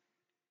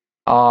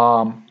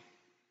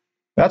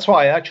 That's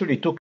why I actually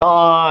took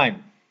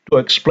time to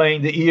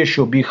explain the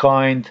issue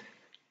behind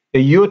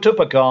a YouTube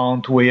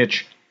account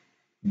which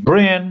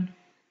Brin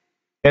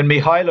and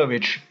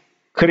Mihailovich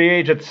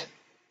created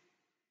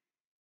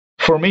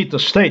for me to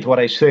state what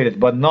I stated,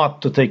 but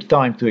not to take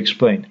time to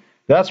explain.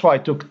 That's why I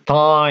took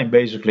time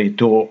basically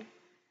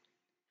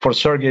for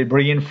Sergey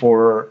Brin,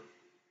 for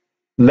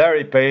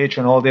Larry Page,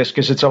 and all this,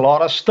 because it's a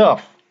lot of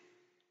stuff.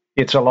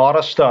 It's a lot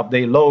of stuff.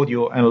 They load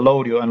you and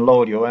load you and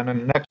load you, and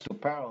then next to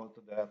parallel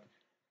to that,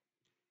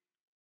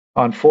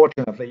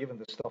 unfortunately, even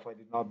the stuff I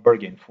did not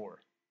bargain for.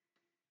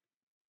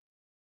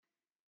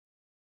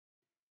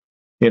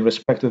 In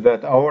respect to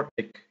that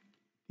aortic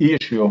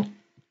issue,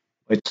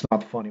 it's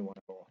not funny one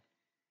at all.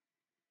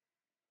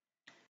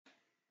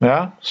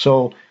 Yeah,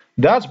 so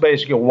that's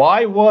basically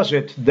why was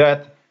it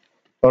that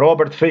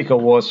Robert Fico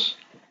was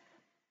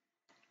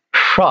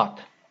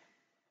shot.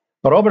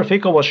 Robert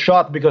Fico was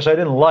shot because I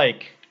didn't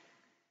like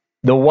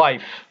the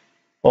wife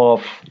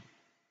of.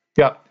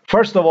 Yeah,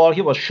 first of all,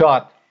 he was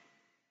shot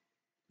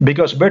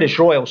because British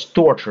royals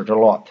tortured a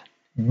lot.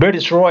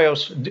 British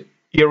royals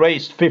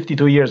erased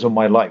 52 years of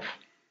my life.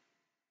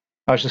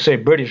 I should say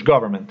British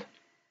government.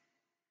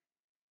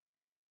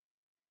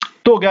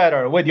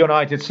 Together with the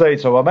United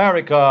States of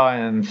America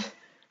and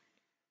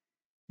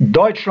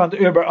Deutschland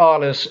über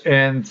alles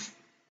and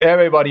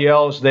everybody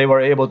else, they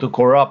were able to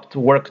corrupt,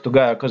 work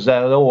together, because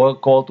they were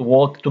called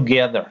work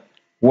together.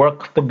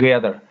 Work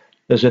together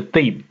as a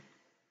team.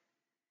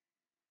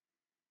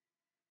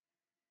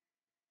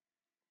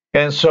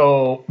 And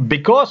so,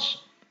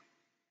 because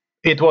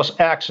it was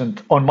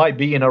accent on my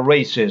being a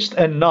racist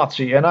and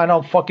Nazi, and I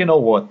don't fucking know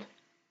what.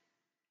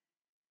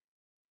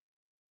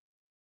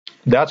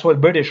 That's what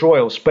British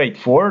royals paid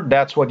for.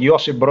 That's what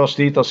Josip Broz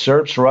Tito,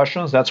 Serbs,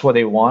 Russians, that's what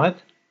they wanted.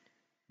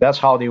 That's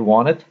how they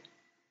wanted.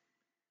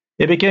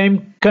 It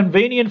became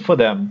convenient for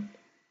them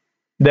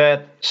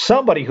that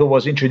somebody who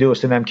was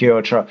introduced in MK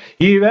Ultra,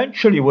 he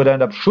eventually would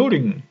end up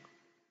shooting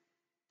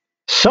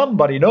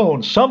somebody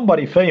known,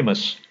 somebody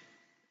famous.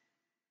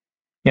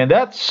 And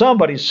that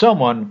somebody,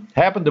 someone,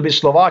 happened to be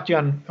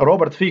Slovakian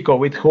Robert Fico,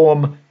 with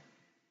whom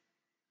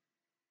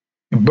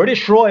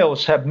British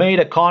royals have made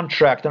a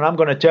contract, and I'm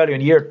going to tell you, in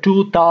year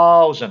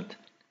 2000,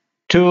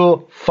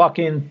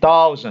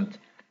 2000,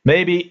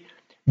 maybe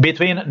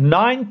between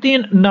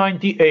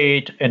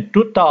 1998 and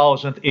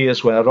 2000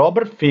 is when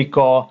Robert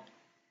Fico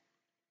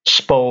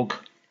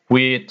spoke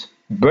with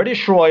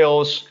British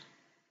royals.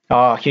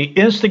 He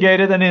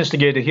instigated and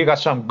instigated. He got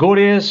some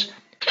goodies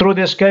through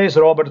this case.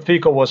 Robert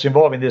Fico was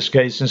involved in this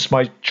case since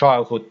my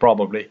childhood,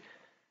 probably.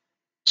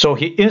 So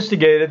he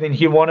instigated and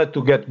he wanted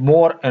to get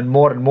more and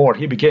more and more.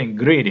 He became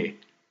greedy.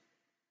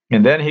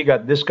 And then he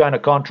got this kind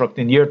of contract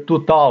in year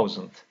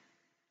 2000.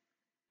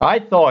 I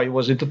thought it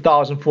was in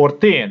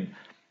 2014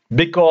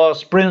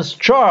 because Prince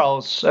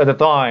Charles at the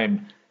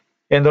time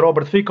and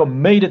Robert Fico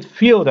made it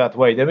feel that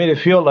way. They made it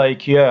feel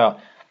like, yeah,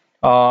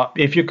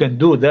 if you can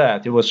do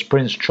that, it was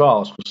Prince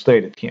Charles who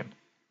stated him.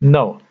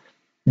 No,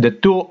 the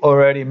two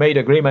already made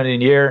agreement in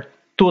year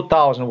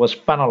 2000, was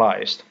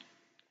penalized.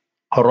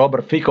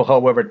 Robert Fico,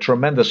 however,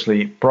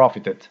 tremendously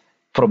profited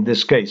from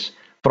this case,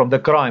 from the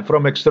crime,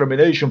 from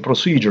extermination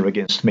procedure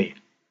against me.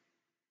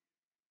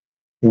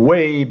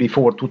 Way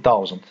before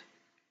 2000.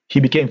 He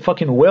became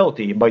fucking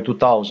wealthy by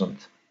 2000.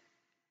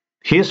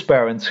 His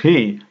parents,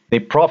 they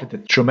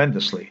profited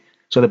tremendously.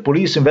 So the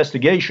police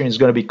investigation is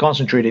going to be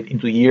concentrated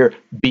into the year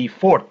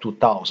before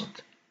 2000.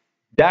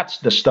 That's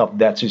the stuff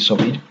that is of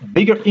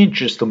bigger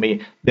interest to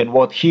me than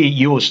what he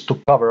used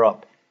to cover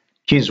up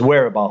his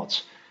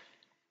whereabouts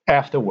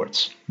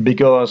afterwards,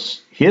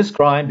 because his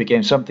crime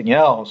became something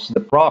else. The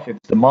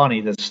profits, the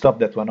money, the stuff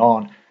that went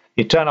on,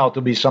 it turned out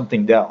to be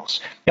something else.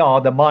 You know,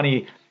 the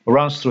money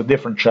runs through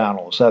different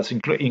channels. That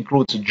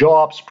includes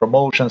jobs,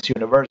 promotions,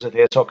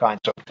 universities, all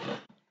kinds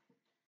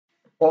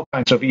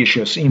of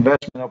issues,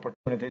 investment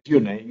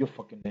opportunities, you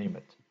fucking name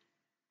it.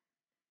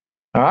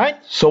 All right,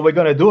 so we're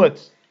gonna do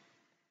it.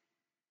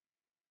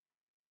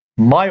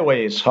 My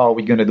way is how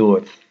we're gonna do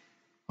it.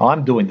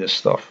 I'm doing this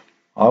stuff.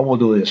 I will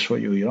do this for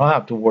you. You don't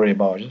have to worry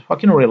about it. Just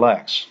fucking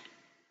relax.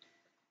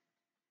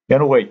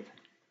 And wait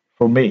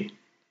for me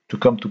to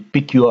come to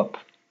pick you up.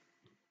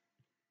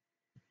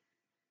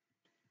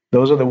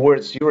 Those are the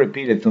words you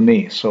repeated to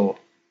me. So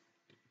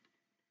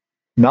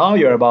now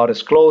you're about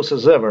as close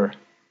as ever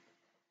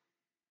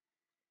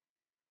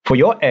for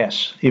your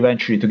ass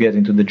eventually to get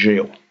into the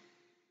jail.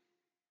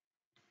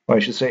 Or I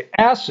should say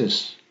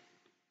asses.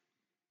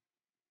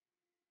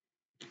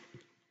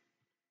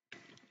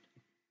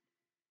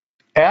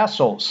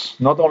 Assholes,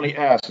 not only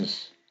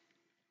asses.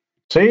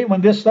 See,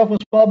 when this stuff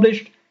was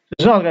published,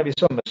 there's not going to be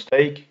some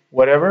mistake,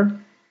 whatever.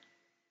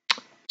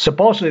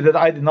 Supposedly that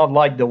I did not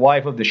like the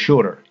wife of the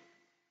shooter.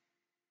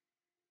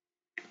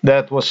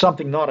 That was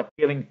something not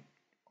appealing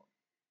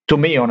to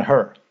me on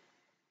her.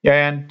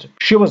 And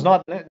she was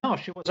not, no,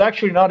 she was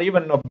actually not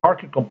even of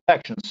darker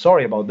complexion.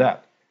 Sorry about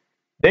that.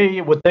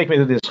 They would take me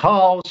to this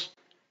house,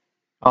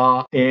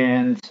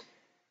 and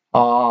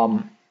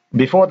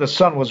before the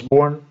son was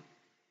born,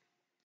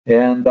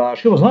 and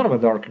she was not of a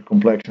darker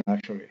complexion,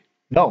 actually.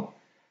 No,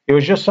 it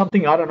was just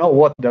something I don't know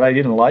what that I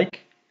didn't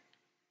like.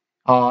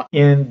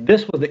 And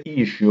this was the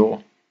issue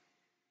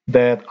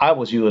that I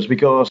was used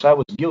because I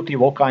was guilty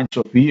of all kinds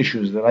of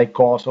issues that I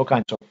caused, all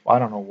kinds of I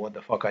don't know what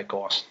the fuck I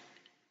caused.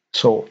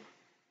 So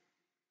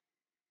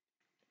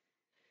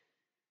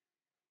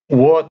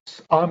what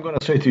I'm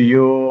gonna say to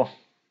you,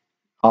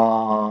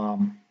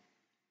 um,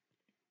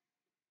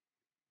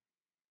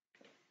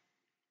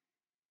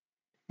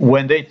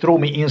 when they threw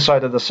me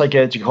inside of the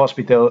psychiatric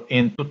hospital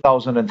in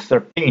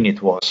 2013,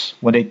 it was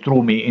when they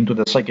threw me into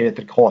the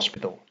psychiatric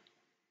hospital.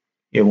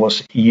 It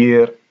was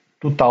year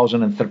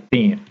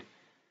 2013.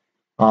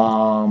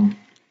 Um,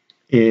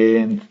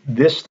 and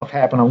this stuff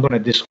happened. I'm going to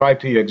describe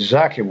to you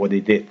exactly what they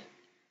did,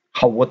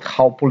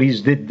 how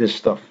police did this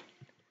stuff.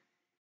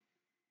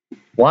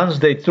 Once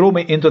they threw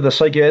me into the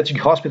psychiatric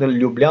hospital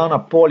in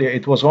Ljubljana, Polje,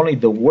 it was only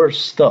the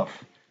worst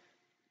stuff.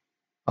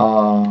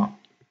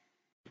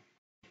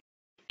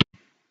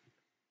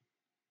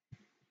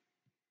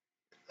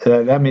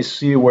 Let me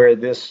see where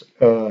this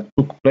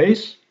took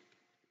place.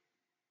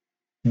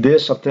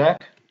 This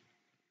attack.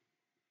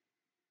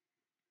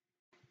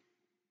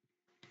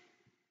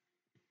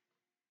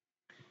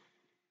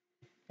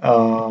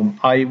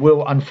 I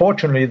will,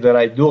 unfortunately, that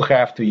I do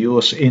have to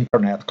use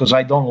internet because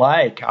I don't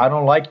like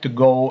to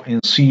go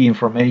and see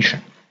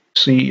information.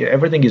 See,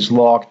 everything is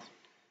logged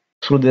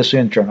through this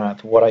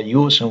internet, what I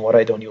use and what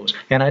I don't use,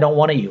 and I don't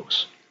want to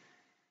use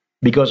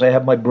because I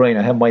have my brain,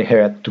 I have my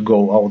head to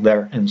go out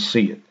there and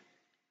see it.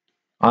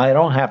 I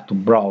don't have to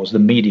browse the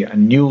media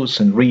and news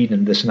and read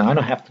and this and that. I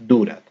don't have to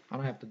do that. I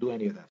don't have to do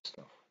any of that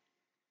stuff.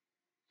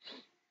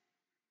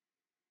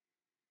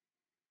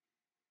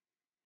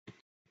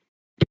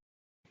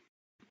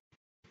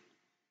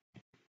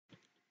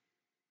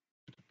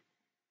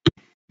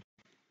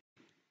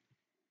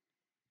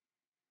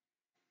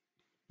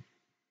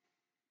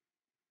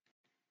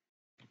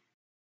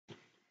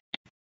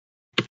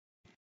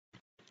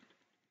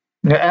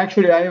 Yeah,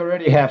 actually, I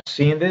already have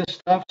seen this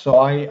stuff, so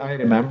I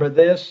remember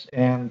this,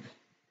 and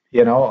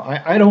you know,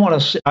 I don't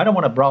want to I don't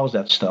want to browse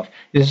that stuff.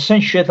 It's the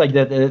same shit like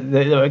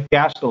the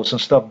Gastos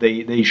and stuff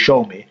they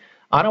show me.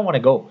 I don't want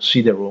to go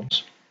see the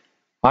rooms.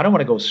 I don't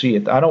want to go see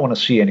it. I don't want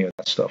to see any of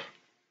that stuff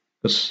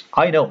because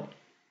I know.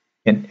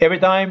 And every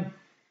time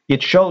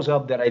it shows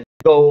up that I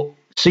go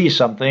see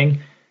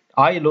something,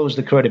 I lose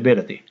the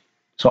credibility.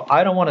 So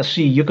I don't want to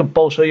see. You can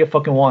post all you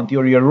fucking want,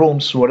 your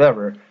rooms,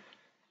 whatever.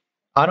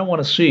 I don't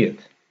want to see it.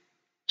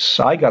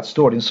 So I got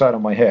stored inside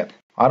of my head.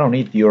 I don't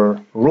need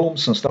your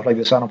rooms and stuff like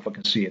this. I don't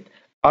fucking see it.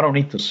 I don't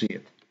need to see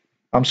it.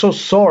 I'm so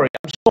sorry.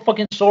 I'm so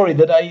fucking sorry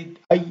that I'm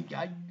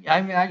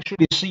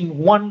actually seeing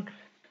one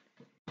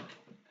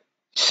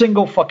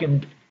single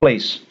fucking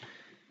place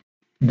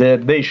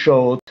that they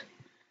showed.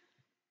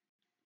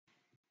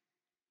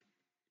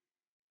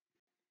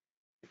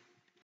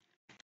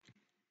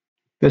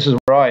 This is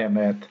where I am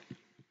at,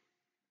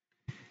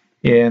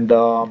 and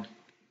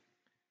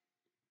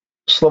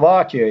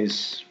Slovakia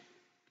is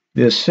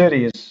the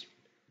city is.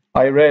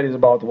 I read is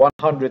about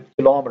 100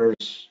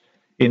 kilometers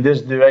in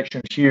this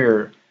direction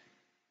here.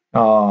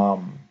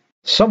 Um,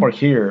 Somewhere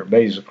here,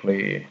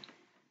 basically.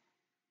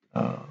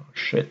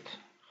 Shit,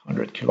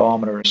 100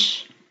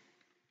 kilometers.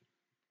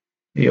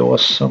 It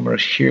was somewhere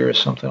here,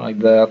 something like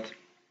that.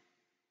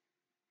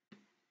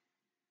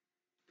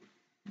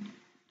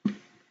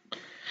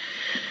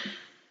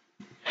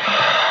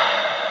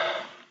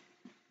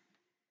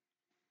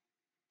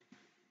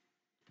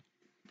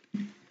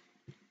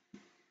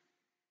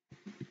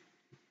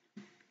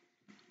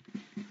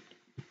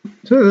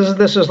 So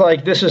this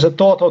is a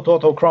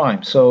total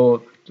crime.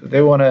 So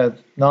they want to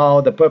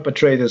now the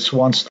perpetrators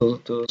wants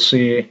to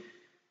see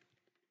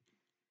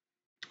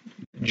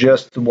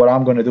just what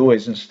I'm going to do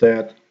is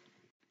instead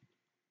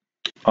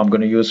I'm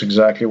going to use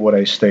exactly what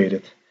I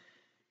stated.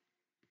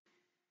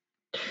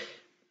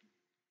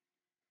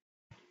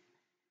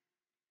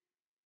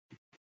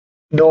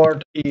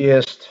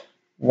 Northeast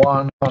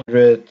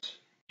 100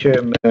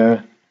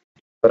 km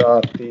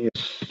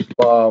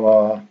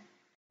Bratislava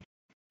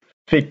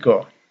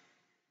Fico.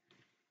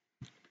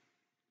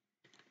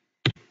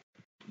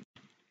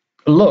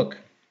 Look,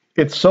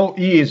 it's so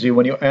easy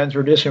when you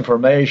enter this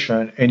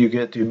information and you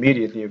get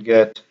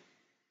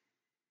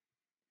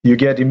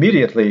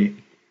immediately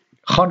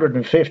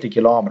 150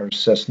 kilometers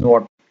says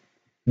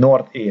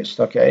northeast.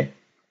 Okay,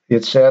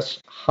 it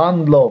says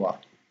Handlova.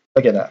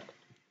 Look at that.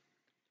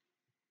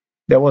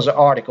 There was an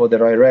article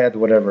that I read,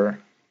 whatever,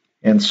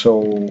 and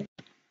so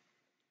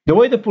the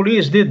way the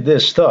police did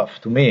this stuff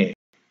to me,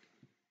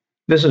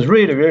 this is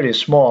really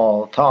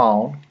small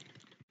town.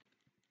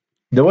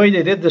 The way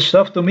they did this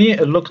stuff to me,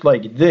 it looked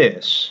like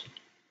this.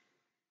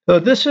 So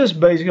this is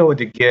basically what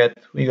you get.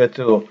 We go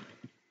to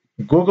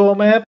Google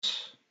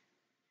Maps,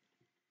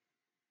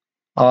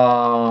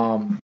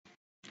 um,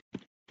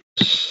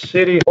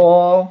 City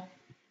Hall.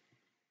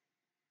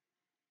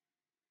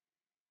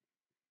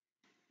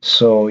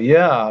 So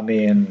yeah, I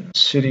mean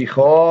City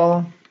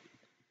Hall.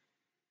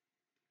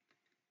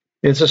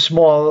 It's a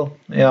small.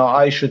 You know,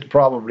 I should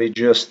probably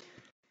just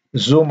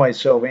zoom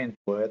myself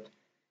into it.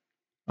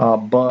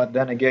 But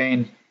then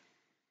again,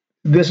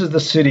 this is the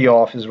city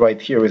office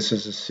right here. This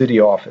is the city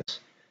office.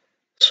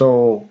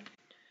 So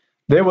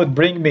they would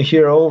bring me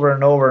here over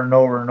and over and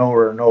over and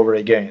over and over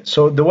again.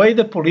 So the way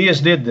the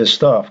police did this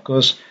stuff,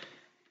 because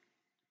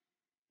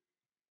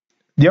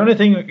the only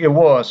thing it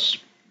was,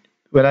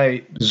 when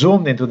I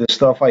zoomed into this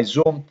stuff, I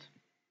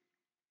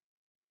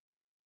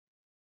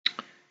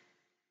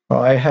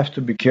have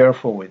to be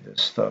careful with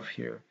this stuff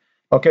here.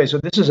 Okay, so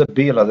this is a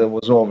villa that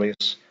was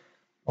always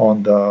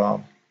on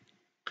the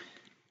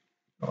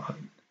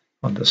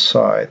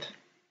side.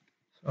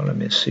 So let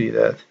me see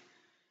that.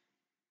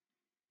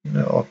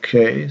 No,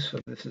 okay, so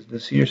this is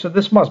this here. So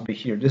this must be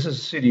here. This is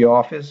the city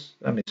office.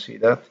 Let me see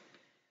that.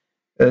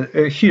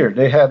 Here,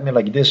 they had me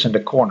like this in the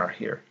corner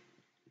here.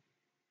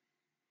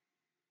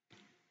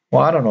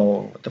 Well, I don't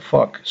know what the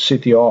fuck,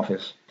 city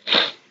office.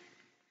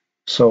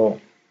 So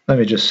let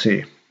me just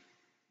see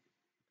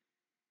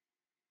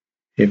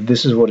if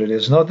this is what it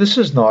is. No, this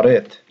is not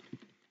it.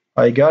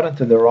 I got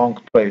into the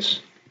wrong place.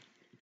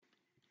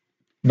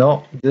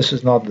 No, this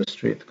is not the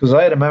street. Because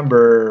I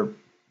remember,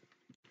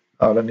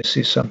 let me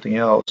see something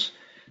else.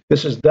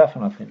 This is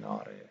definitely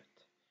not it.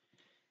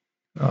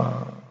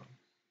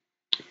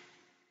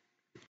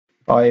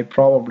 I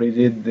probably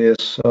did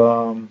this.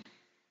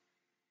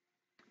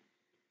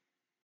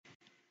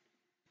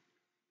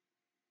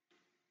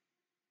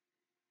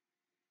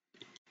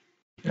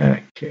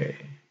 Okay.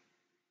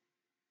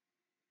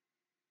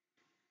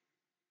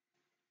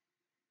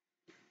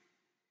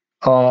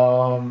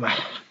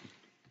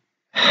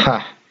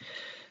 Ha,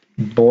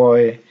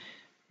 boy,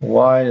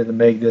 why did they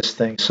make this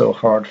thing so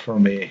hard for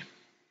me?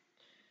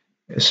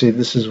 You see,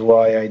 this is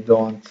why I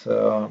don't.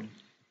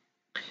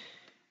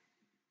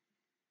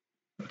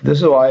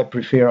 This is why I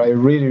prefer. I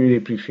really,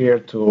 really prefer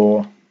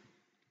to.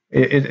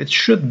 It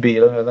should be.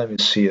 Let me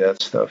see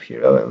that stuff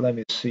here. Let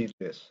me see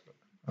this.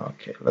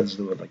 Okay, let's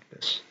do it like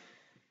this.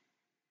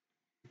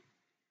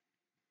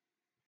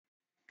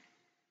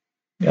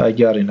 Yeah, I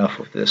got enough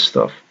of this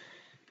stuff.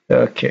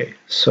 Okay,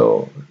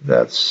 so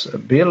that's a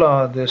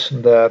villa, this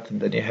and that,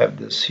 and then you have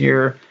this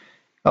here.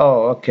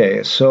 Oh,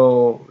 okay,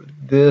 so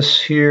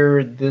this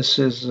here, this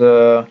is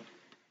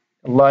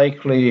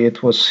likely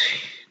it was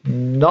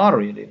not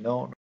really.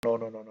 No, no,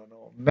 no, no, no,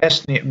 no.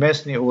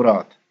 Mesni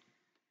Urat.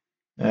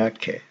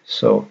 Okay,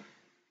 so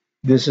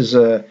this is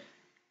a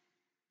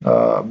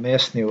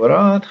Mesni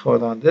Urat.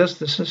 Hold on, this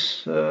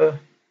is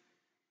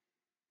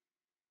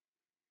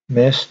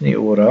Mesni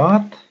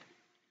Urat.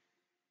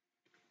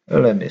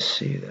 Let me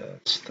see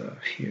that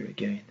stuff here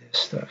again. This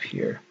stuff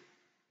here.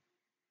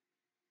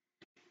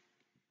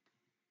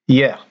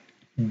 Yeah,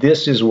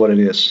 this is what it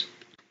is.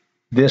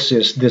 This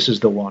is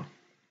the one.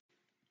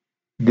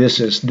 This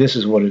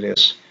is what it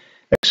is.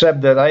 Except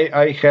that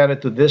I had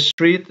it to this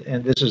street,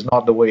 and this is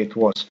not the way it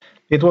was.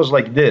 It was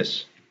like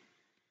this.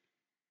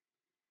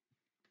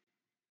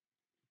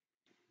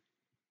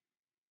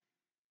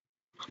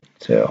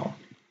 So,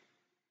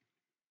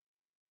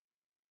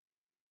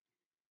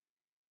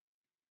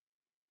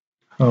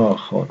 oh,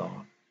 hold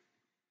on.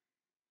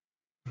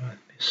 Let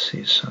me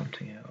see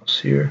something else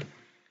here.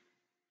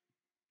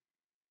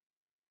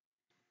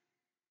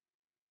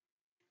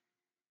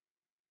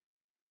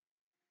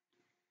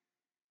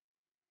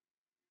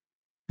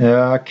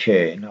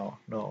 Okay, no,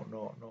 no,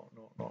 no, no,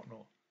 no, no,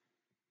 no.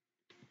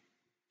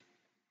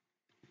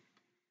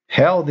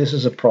 Hell, this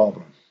is a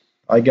problem.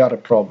 I got a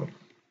problem.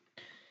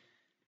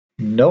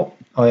 No,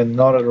 I am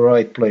not at the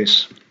right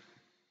place.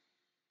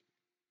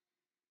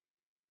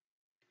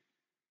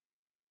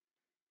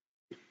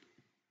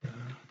 Let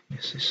me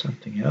see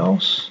something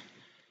else.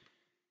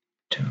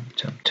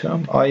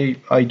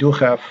 I do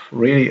have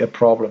really a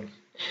problem.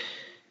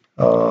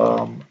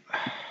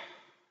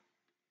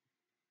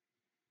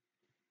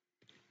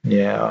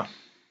 Yeah.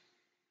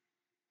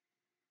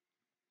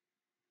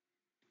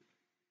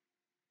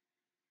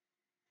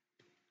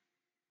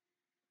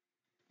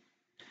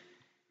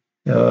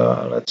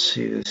 Let's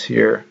see this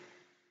here.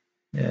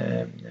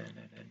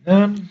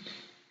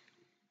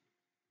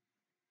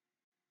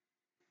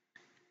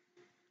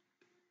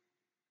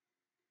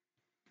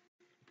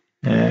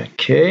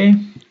 Okay.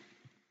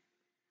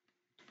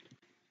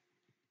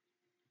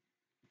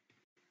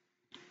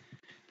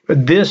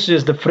 This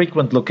is the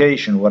frequent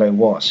location where I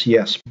was,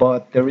 yes,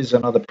 but there is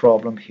another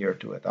problem here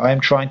to it. I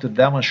am trying to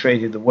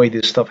demonstrate it the way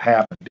this stuff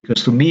happened,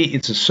 because to me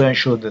it's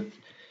essential that,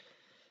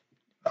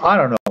 I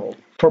don't know,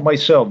 for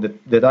myself,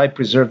 that I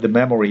preserve the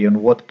memory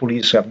and what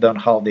police have done,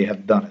 how they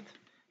have done it.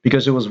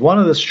 Because it was one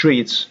of the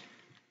streets,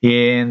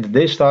 and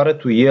they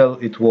started to yell,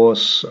 it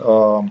was,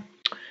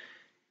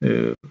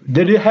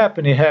 did it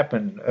happen? It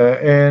happened.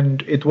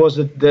 And it was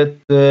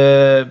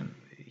that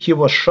he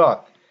was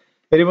shot.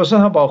 And it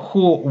wasn't about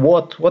who,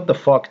 what the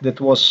fuck,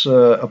 that was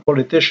a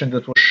politician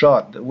that was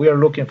shot. We are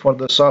looking for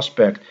the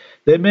suspect.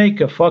 They make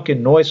a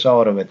fucking noise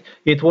out of it.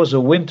 It was a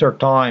winter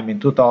time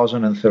in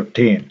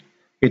 2013.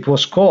 It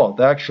was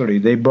cold, actually.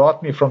 They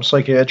brought me from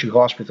psychiatric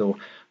hospital,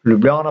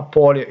 Ljubljana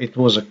Polje. It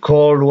was a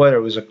cold weather.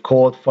 It was a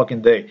cold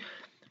fucking day.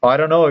 I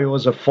don't know. It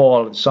was a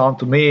fall. It sounded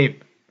to me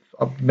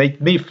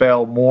made me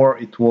feel more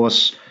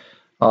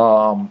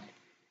um,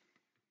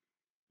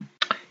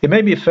 it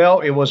made me feel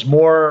it was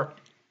more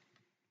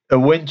a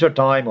winter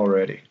time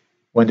already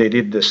when they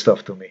did this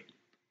stuff to me.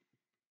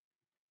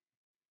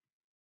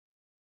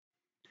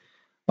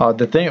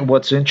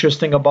 What's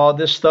interesting about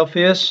this stuff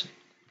is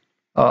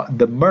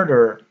the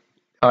murder.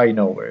 I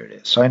know where it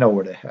is. I know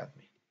where they had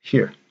me.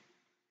 Here.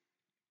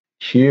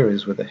 Here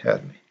is where they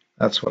had me.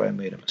 That's what I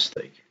made a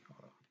mistake.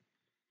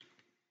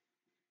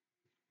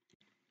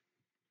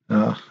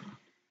 Uh,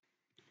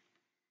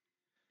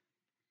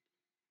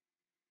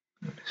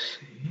 let me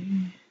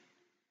see.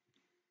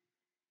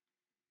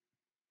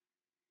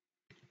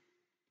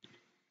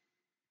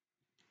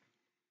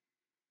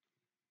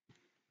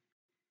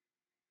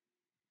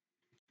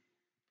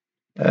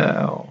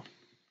 Oh.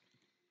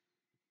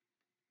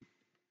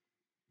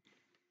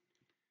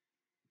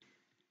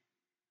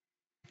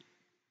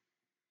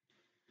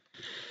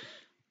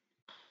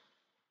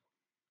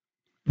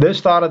 They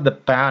started the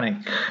panic,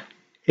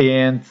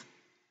 and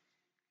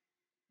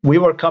we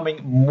were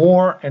coming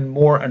more and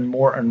more and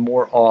more and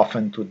more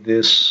often to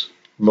this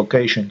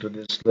location, to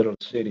this little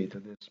city, to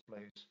this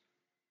place,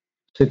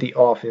 city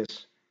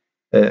office,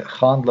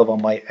 handle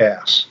on my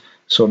ass.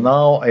 So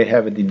now I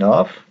have it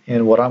enough,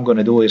 and what I'm going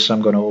to do is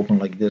I'm going to open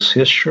like this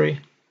history,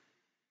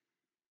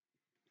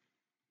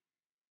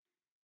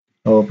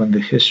 open the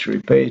history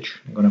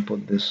page. I'm going to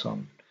put this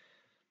on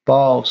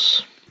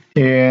pause,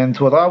 and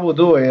what I will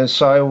do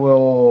is I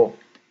will.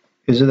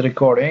 Is it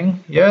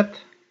recording yet?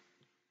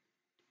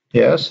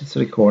 Yes, it's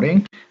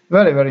recording.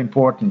 Very, very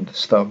important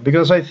stuff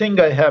because I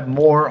think I have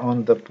more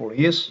on the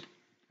police.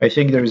 I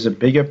think there is a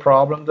bigger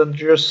problem than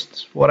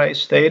just what I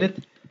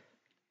stated.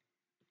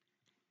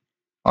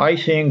 I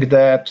think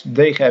that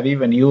they have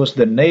even used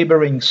the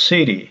neighboring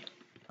city.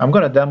 I'm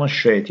going to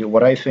demonstrate you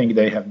what I think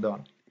they have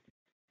done.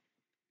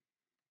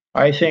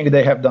 I think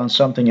they have done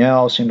something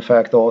else, in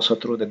fact, also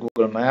through the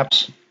Google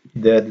Maps,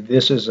 that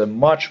this is a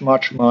much,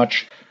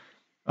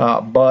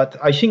 but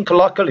I think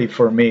luckily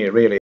for me,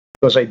 really,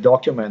 because I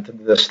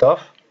documented the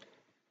stuff,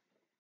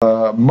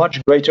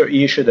 much greater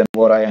issue than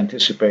what I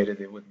anticipated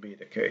it would be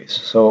the case.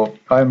 So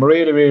I'm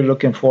really, really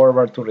looking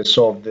forward to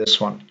resolve this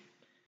one.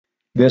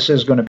 This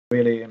is going to be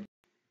really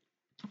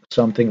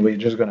something we're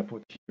just going to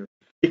put here.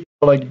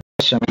 Like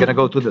this, I'm going to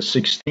go to the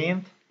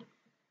 16th.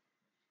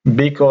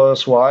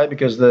 Because why?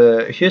 Because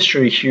the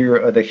history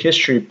here, the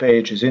history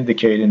page is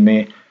indicating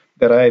me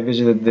that I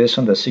visited this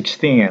on the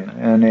 16th,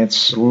 and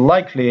it's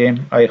likely,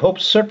 I hope,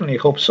 certainly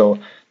hope so,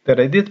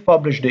 that I did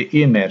publish the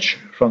image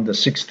from the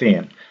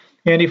 16th.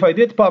 And if I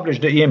did publish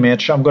the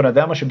image, I'm going to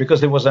demonstrate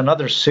because there was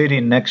another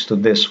city next to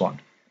this one.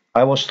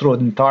 I was through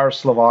the entire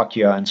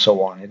Slovakia and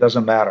so on. It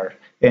doesn't matter.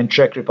 And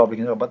Czech Republic.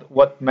 But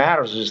what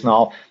matters is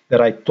now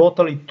that I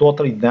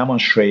totally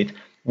demonstrate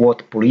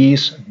what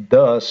police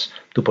does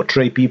to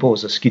portray people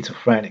as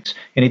schizophrenics.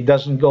 And it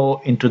doesn't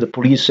go into the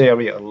police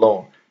area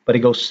alone, but it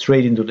goes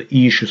straight into the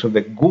issues of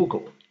the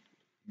Google.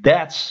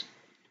 That's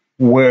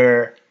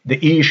where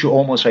the issue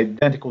almost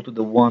identical to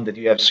the one that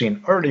you have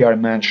seen earlier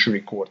in Manchester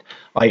Court,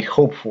 I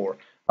hope for,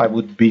 I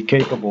would be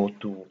capable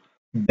to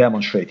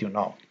demonstrate you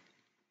now.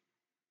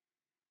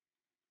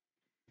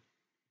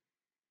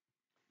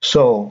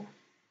 So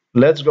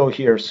let's go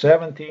here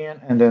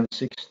 17 and then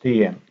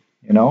 16,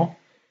 you know.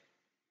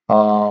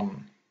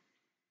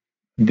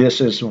 This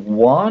is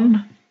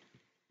one.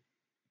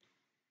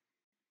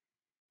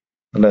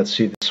 Let's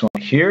see this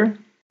one here.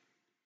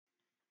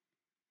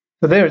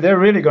 So they're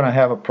really going to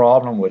have a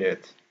problem with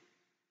it.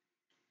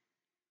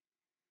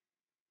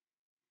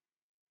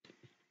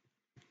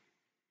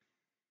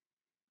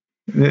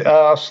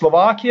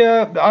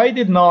 Slovakia, I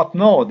did not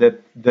know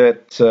that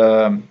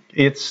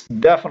it's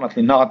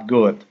definitely not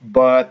good.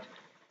 But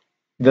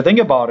the thing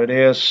about it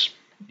is,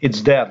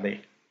 it's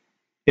deadly.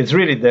 It's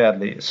really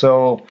deadly.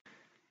 So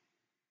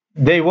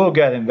they will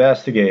get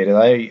investigated.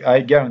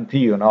 I guarantee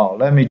you now.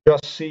 Let me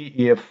just see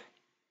if.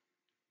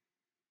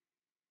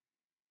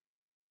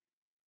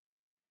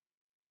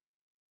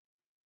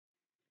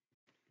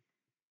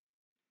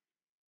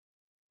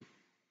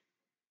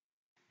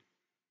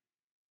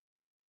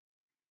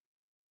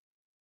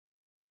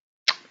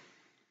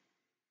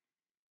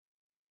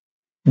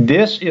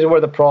 This is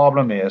where the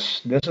problem is.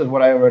 This is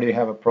what I already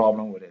have a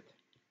problem with it.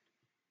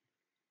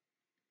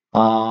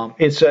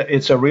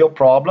 It's a real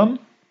problem.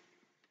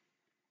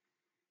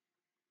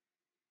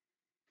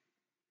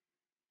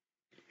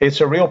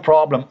 It's a real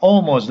problem.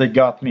 Almost they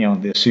got me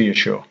on this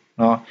issue.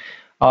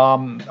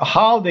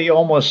 How they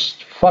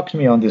almost fucked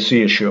me on this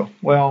issue?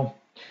 Well,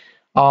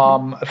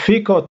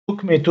 Fico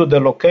took me to the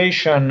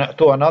location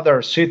to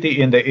another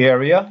city in the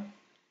area,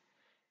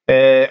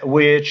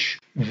 which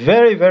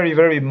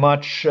very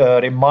much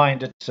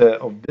reminded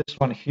of this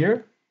one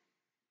here.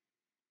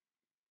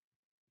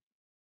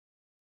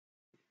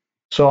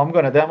 So I'm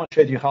going to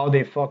demonstrate you how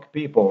they fuck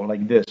people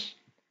like this.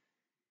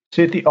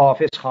 City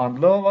office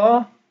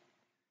Handlova,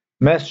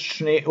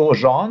 Mestchny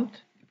urząd.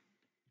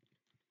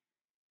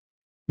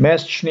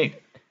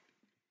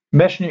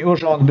 Mestchny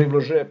urząd by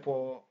вже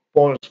по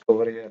польську,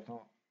 вероятно.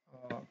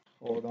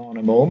 Hold on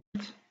a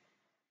moment.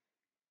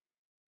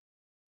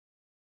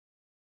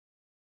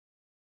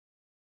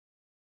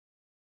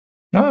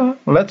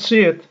 Let's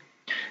see it.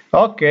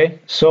 Okay,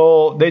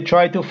 so they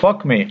try to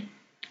fuck me.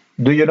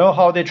 Do you know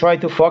how they try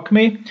to fuck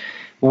me?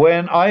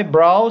 When I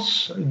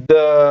browse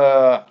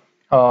the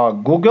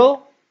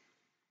Google,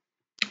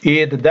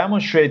 it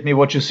demonstrates me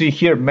what you see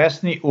here,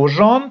 Mesny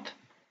Urgent.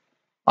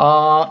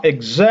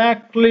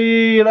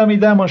 Exactly, let me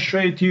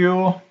demonstrate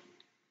you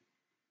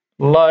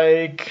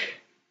like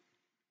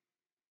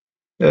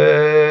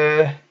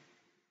uh,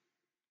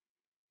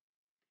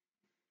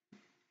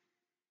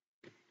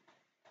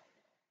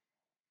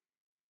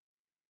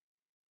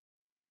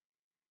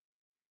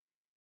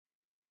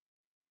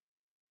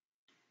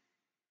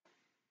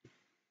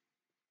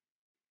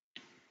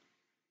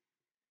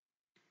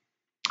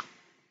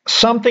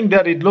 something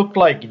that it looked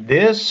like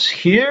this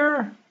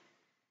here,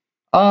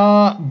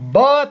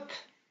 but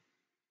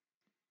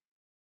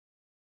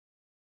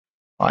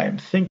I am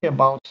thinking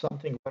about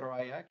something where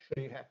I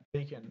actually have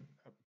taken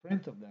a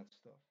print of that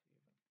stuff.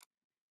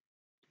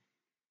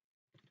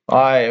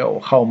 Oh,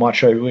 how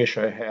much I wish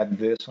I had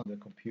this on the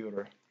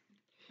computer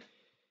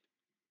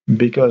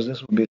because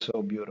this would be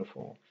so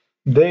beautiful.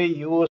 They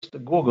used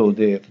Google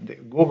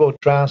did. Google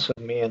transferred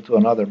me into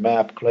another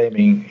map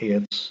claiming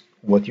it's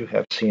what you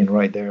have seen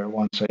right there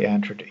once I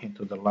entered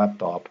into the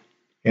laptop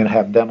and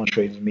have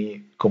demonstrated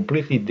me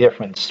completely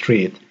different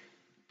street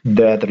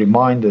that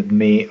reminded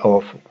me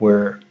of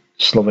where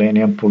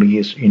Slovenian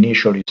police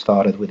initially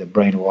started with the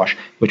brainwash,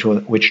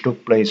 which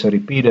took place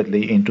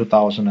repeatedly in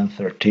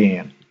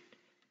 2013,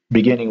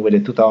 beginning with the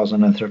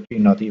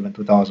 2013, not even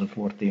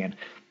 2014.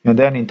 And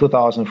then in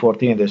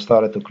 2014, they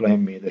started to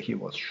claim me that he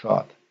was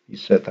shot,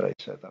 etc.,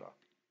 etc.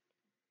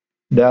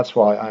 That's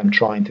why I'm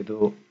trying to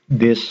do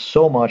this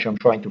so much. I'm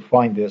trying to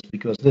find this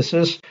because this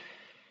is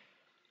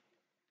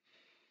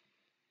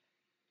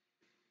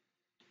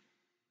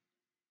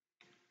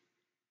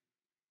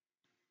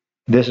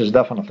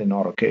definitely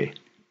not okay.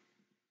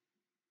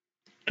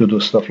 To do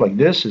stuff like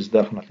this is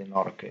definitely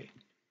not okay.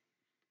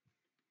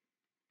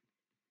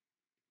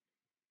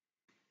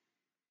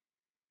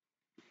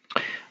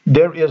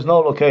 There is no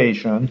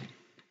location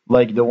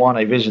like the one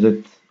I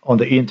visited on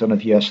the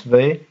internet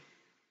yesterday,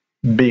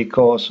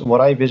 because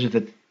what I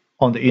visited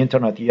on the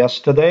internet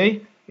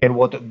yesterday and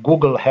what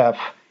Google have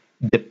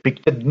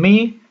depicted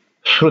me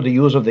through the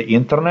use of the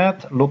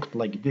internet looked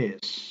like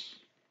this.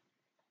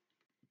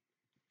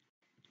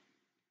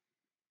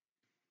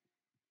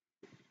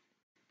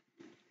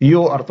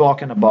 You are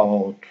talking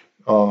about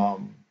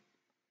um,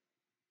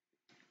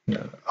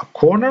 a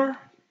corner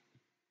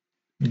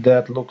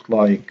that looked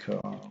like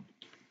uh,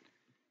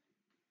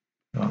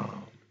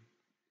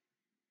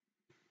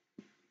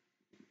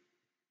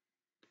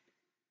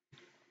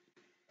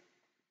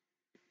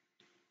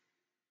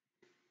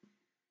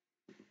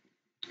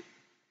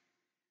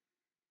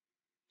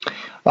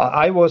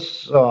 I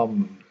was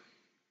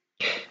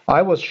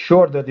I was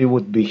sure that it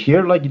would be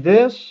here like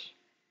this.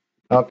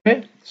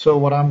 Okay, so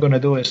what I'm gonna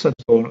do is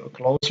let's go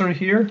closer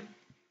here.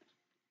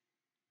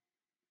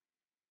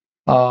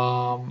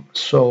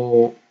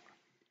 So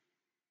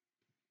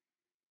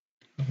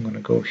I'm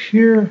gonna go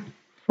here.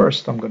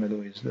 First, I'm gonna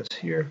do is this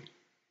here.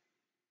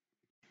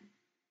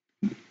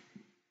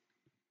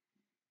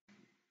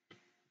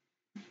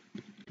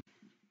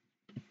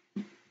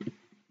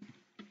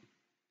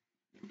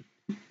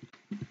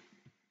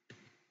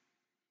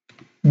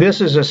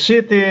 This is a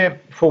city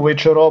for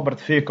which Robert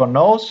Fico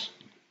knows,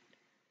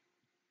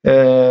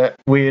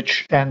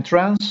 which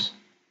entrance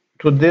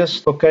to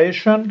this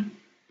location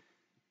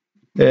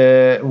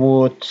would,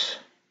 let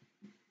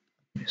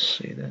me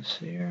see this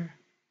here,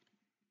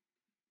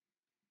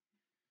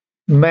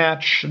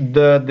 match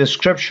the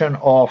description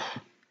of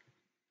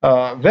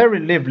a very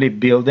lively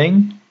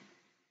building,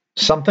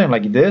 something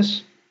like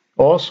this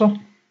also.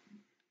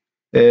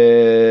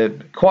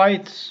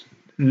 Quite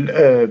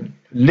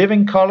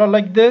living color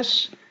like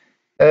this,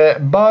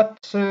 but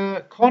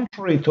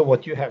contrary to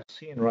what you have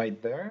seen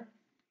right there,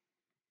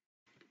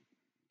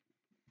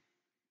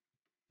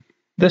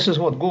 this is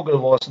what Google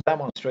was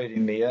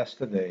demonstrating me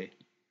yesterday.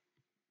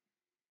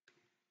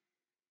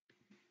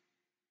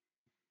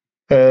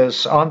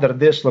 Is under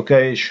this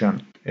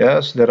location,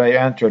 yes, that I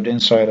entered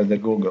inside of the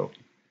Google.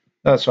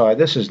 That's why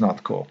this is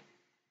not cool.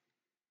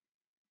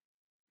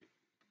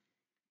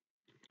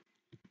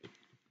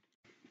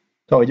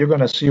 So you're going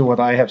to see what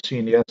I have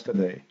seen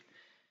yesterday.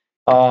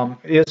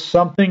 It's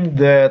something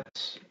that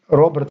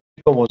Robert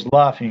Fico was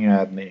laughing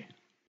at me.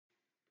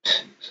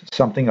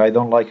 Something I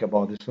don't like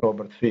about this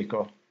Robert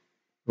Fico.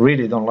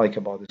 Really don't like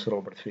about this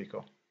Robert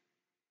Fico.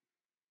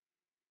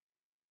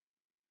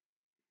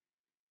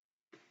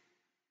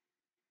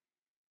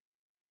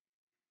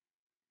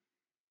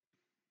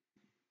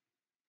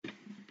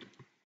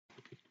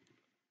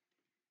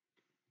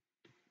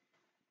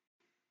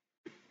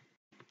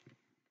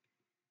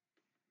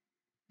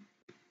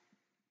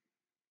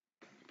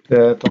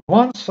 That on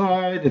one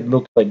side it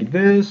looked like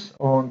this,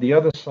 on the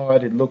other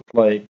side it looked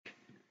like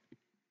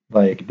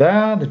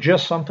that.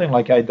 Just something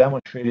like I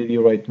demonstrated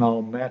you right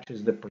now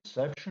matches the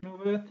perception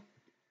of it.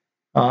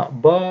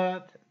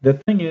 But the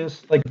thing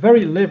is, like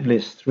very lively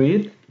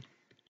street.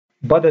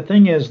 But the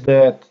thing is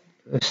that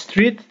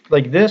street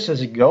like this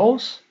as it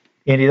goes,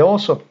 and it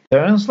also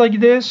turns like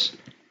this,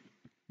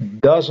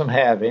 doesn't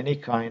have any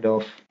kind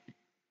of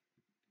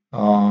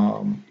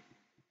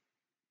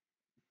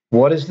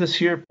what is this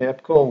here?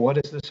 Pepco? What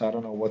is this? I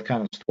don't know what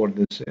kind of store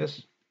this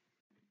is.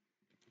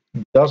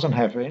 Doesn't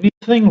have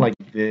anything like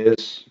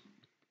this,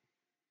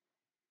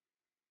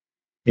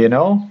 you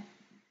know.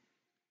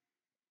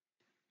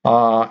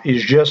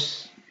 It's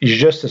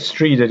just a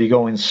street that you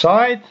go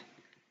inside,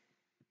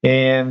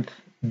 and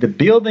the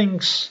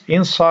buildings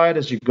inside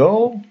as you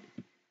go.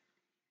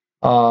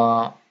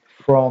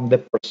 From the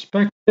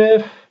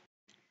perspective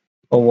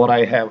of what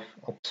I have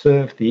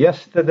observed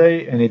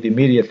yesterday, and it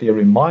immediately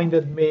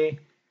reminded me,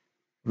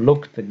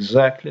 looked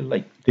exactly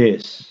like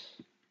this.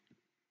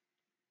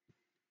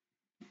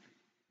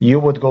 You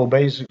would go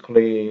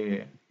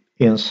basically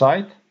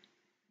inside,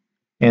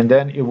 and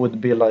then it would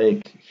be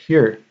like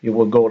here. It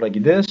would go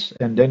like this,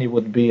 and then it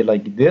would be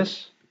like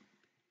this,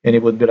 and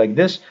it would be like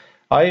this.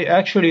 I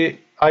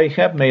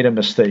have made a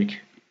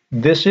mistake.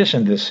 This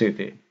isn't the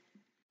city.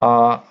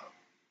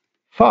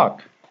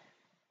 Fuck.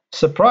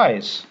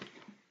 Surprise.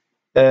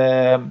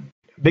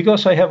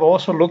 Because I have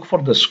also looked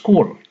for the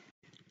school.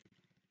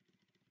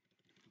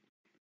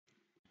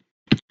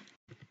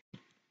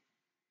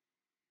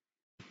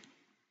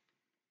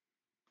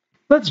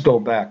 Let's go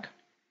back.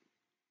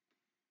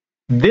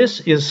 This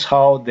is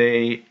how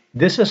they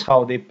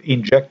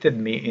injected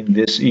me in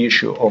this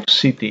issue of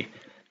city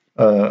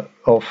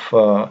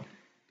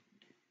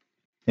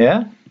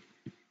yeah.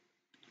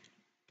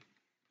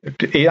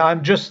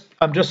 I'm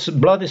just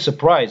bloody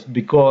surprised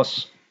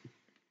because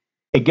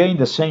again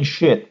the same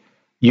shit.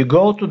 You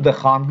go to the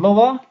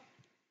Handlova.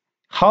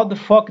 How the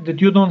fuck did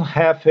you don't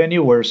have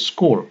anywhere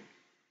school?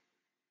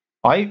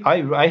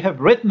 I have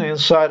written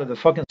inside of the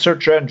fucking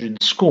search engine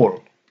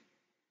school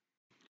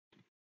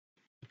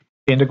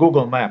in the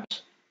Google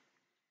Maps.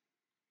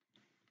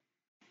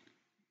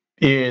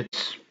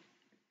 It's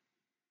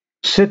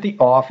city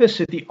office,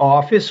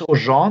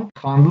 Ujant,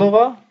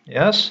 Handlova,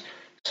 yes,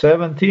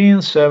 17,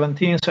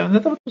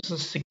 that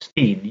was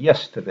 16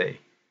 yesterday.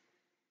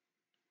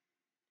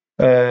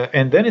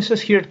 And then it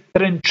says here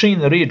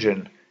Trenchin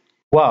region.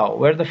 Wow,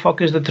 where the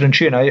fuck is the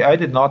Trenchin? I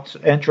did not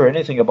enter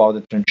anything about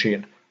the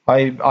Trenchin.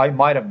 I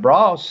might have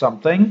browsed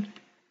something,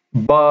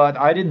 but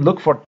I didn't look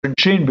for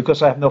Trenchin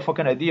because I have no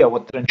fucking idea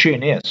what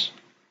Trenchin is.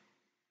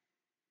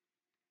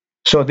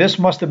 So this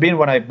must have been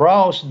when I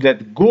browsed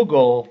that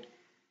Google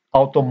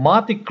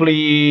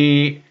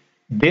automatically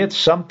did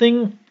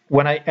something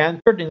when I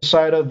entered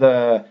inside of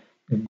the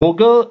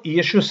Google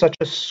issue such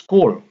as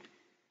school.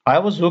 I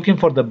was looking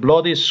for the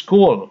bloody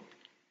school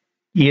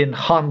in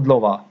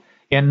Handlova.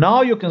 And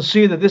now you can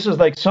see that this is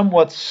like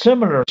somewhat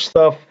similar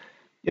stuff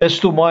as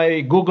to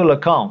my Google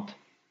account.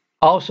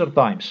 Außer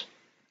times.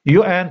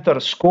 You enter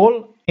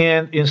school,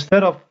 and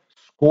instead of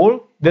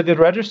school that it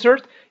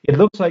registered, it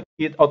looks like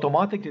it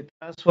automatically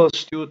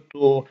transfers you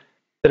to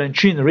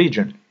Trenchin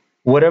region,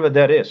 whatever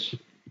that is.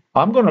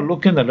 I'm going to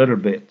look in a little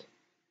bit.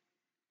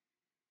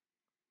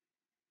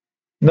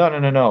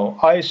 No.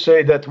 I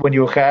say that when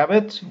you have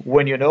it,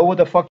 when you know what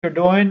the fuck you're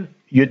doing,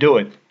 you do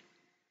it.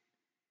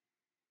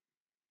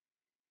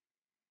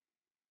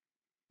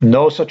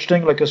 No such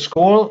thing like a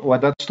school? Well,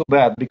 that's too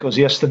bad because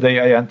yesterday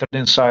I entered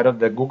inside of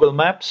the Google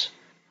Maps.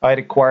 I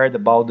required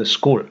about the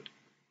school.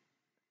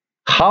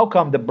 How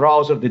come the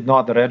browser did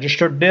not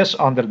register this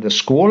under the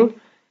school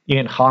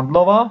in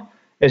Handlova?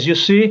 As you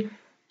see,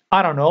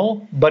 I don't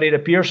know, but it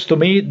appears to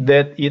me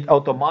that it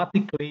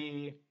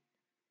automatically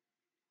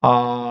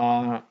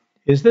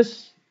is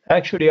this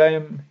actually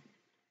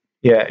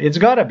yeah, it's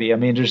gotta be. I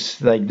mean,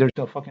 there's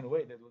no fucking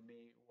way that would be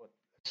what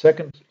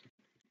second.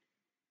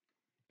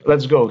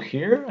 Let's go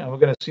here and we're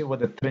gonna see what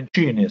the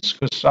Trenchin is,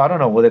 because I don't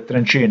know what the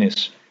Trenchin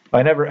is.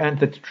 I never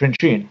entered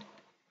Trenchin.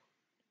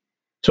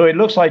 So it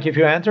looks like if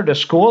you enter the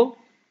school,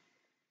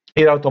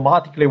 it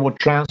automatically would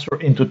transfer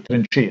into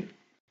Trenchin.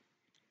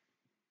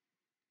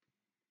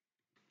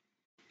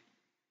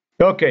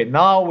 Okay,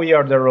 now we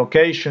are the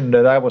location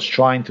that I was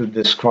trying to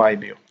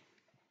describe you.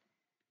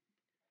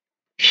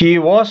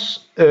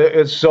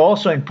 It's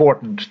also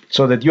important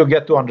so that you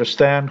get to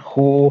understand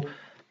who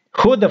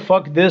the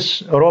fuck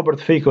this Robert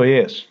Fico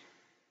is.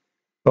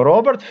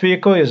 Robert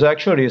Fico is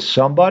actually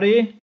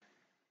somebody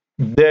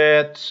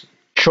that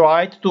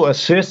tried to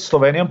assist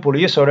Slovenian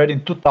police already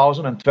in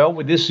 2012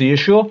 with this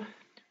issue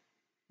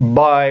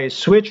by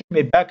switching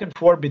me back and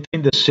forth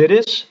between the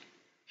cities.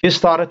 He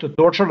started to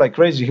torture like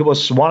crazy. He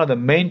was one of the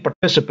main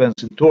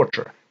participants in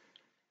torture.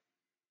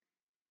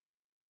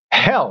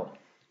 Hell,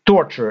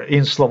 torture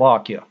in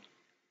Slovakia.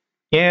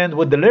 And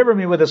would deliver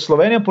me with the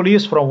Slovenian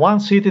police from one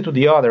city to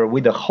the other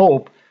with the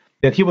hope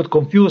that he would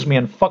confuse me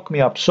and fuck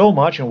me up so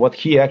much, and what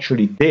he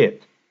actually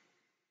did.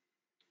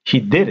 He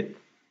did it.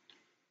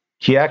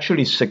 He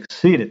actually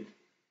succeeded.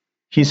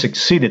 He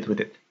succeeded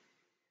with it.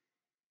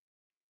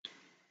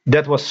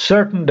 That was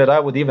certain that I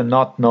would even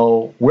not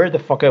know where the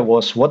fuck I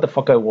was, what the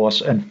fuck I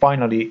was, and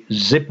finally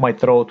zip my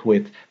throat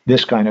with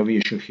this kind of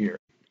issue here.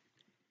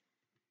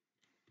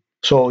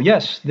 So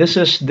yes, this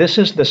is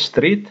the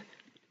street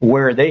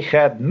where they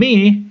had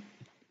me,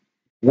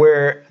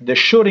 where the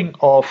shooting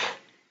of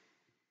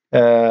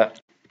where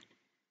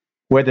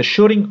the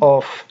shooting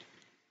of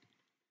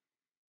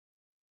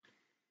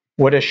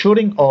where the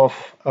shooting of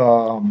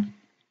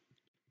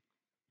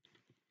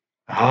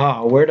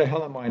where the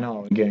hell am I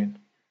now again?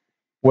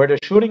 Where the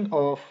shooting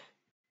of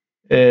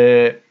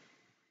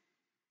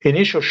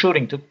initial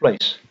shooting took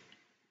place.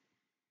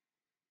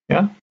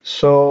 Yeah.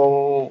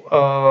 So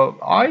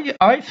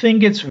I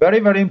think it's very,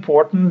 very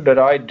important that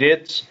I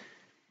did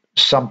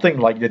something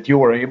like that. You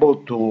were able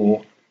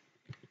to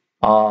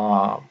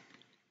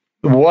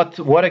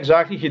what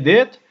exactly he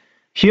did?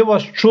 He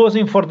was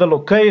choosing for the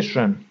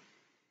location.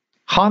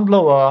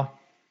 Handlova,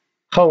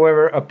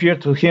 however,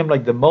 appeared to him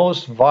like the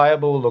most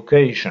viable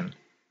location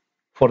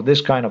for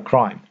this kind of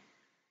crime.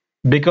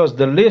 Because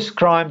the least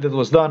crime that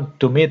was done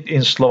to me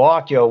in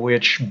Slovakia,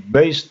 which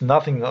based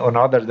nothing on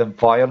other than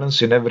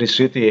violence in every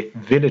city,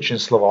 village in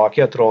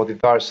Slovakia, throughout the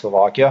entire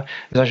Slovakia,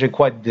 is actually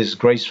quite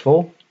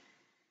disgraceful.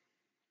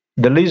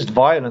 The least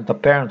violent,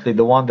 apparently,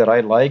 the one that I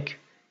like,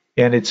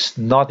 and it's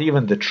not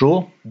even the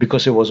truth,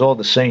 because it was all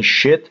the same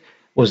shit,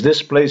 was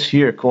this place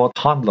here called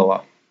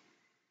Handlova.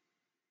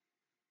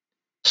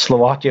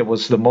 Slovakia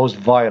was the most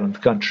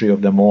violent country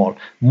of them all.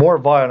 More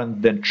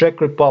violent than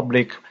Czech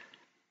Republic,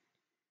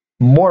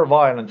 more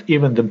violent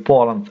even than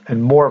Poland,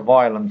 and more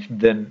violent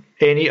than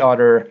any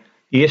other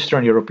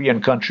Eastern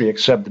European country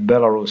except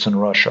Belarus and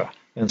Russia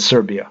and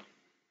Serbia.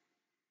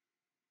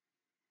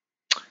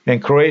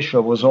 And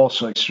Croatia was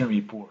also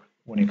extremely poor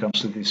when it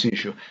comes to this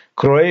issue.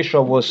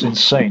 Croatia was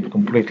insane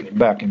completely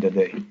back in the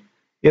day.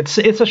 It's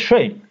a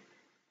shame.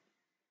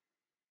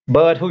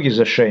 But who gives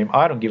a shame?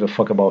 I don't give a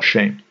fuck about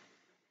shame.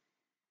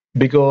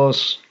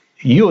 Because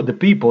you, the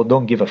people,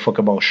 don't give a fuck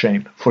about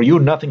shame. For you,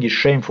 nothing is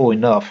shameful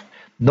enough.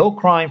 No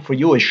crime for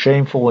you is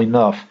shameful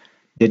enough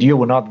that you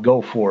will not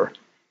go for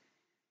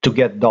to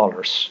get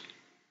dollars.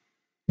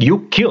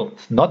 You killed,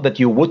 not that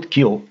you would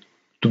kill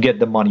to get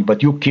the money,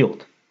 but you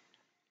killed.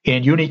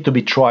 And you need to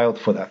be trialed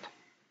for that.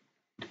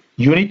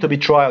 You need to be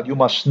trialed. You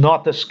must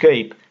not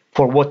escape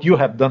for what you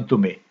have done to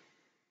me.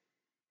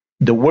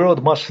 The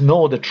world must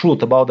know the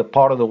truth about the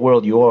part of the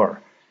world you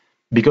are.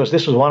 Because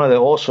this was one of the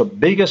also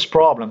biggest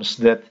problems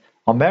that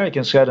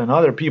Americans had and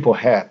other people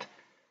had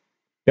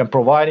in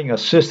providing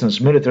assistance,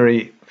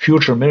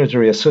 future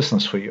military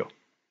assistance for you,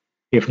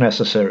 if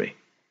necessary.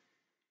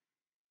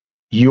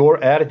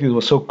 Your attitude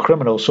was so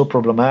criminal, so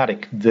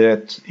problematic,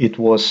 that it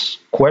was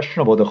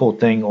questionable, the whole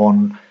thing,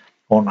 on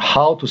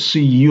how to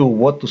see you,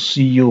 what to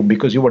see you,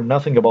 because you were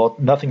nothing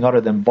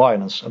other than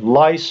violence,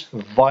 lies,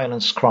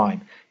 violence,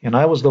 crime. And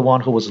I was the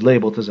one who was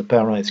labeled as a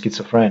paranoid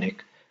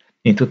schizophrenic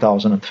in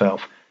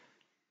 2012.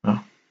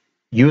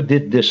 You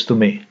did this to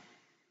me.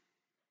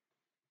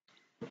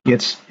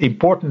 It's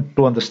important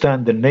to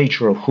understand the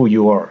nature of who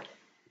you are.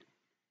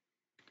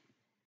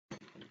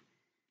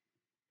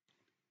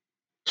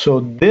 So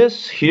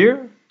this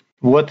here,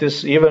 what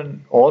is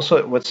even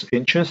also what's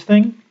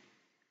interesting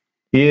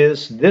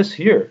is this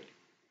here.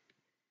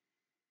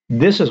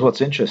 This is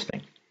what's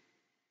interesting.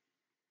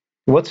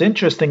 What's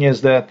interesting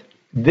is that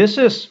this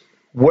is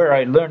where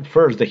I learned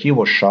first that he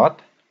was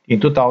shot in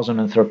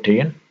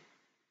 2013.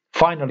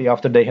 Finally,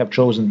 after they have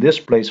chosen this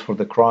place for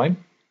the crime.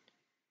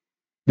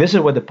 This is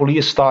where the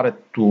police started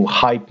to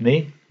hype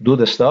me, do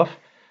the stuff.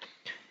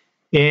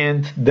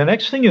 And the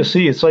next thing you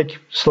see, it's like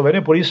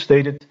Slovenian police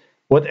stated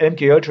what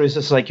MK Ultra is.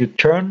 It's like you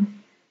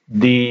turn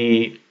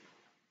the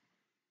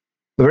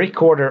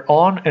recorder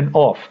on and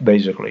off,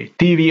 basically.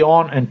 TV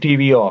on and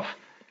TV off.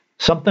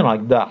 Something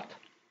like that.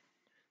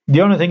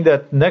 The only thing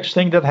next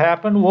thing that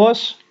happened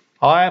was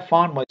I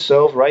found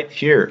myself right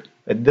here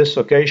at this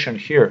location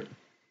here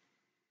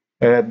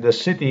at the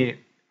city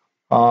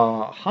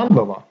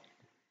Handlova.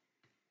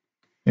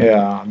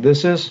 Yeah,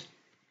 this is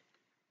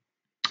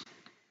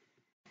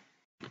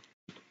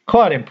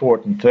quite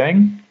important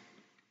thing.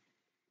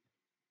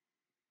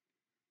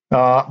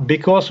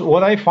 Because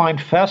what I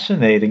find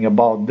fascinating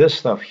about this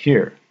stuff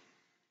here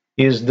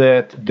is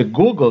that the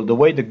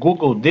way the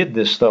Google did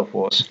this stuff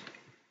was,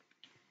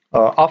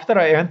 after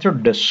I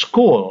entered the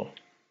school,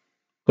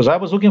 because I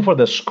was looking for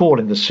the school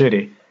in the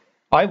city,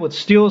 I would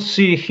still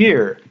see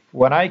here,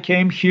 when I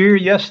came here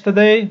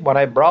yesterday, when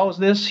I browsed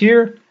this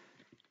here,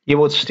 it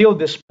would still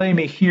display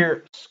me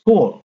here,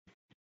 school.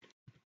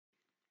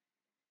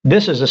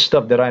 This is the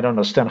stuff that I don't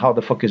understand. How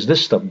the fuck is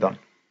this stuff done?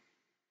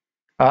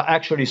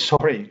 Actually,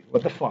 sorry,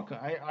 what the fuck?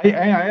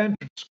 I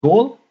entered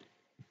school,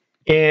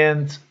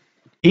 and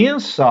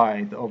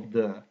inside of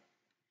the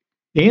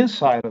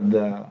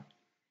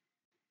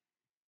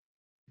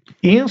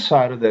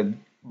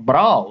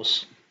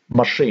browse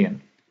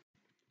machine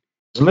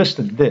is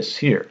listed this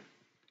here,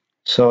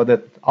 so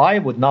that I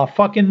would not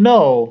fucking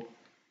know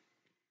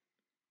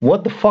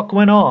what the fuck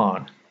went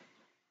on.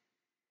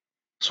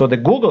 So the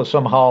Google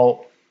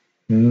somehow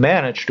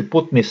managed to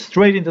put me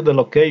straight into the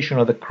location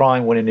of the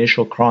crime when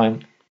initial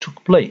crime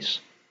took place.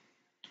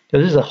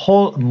 There is a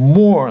whole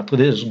more to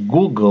this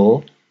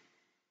Google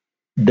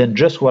than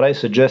just what I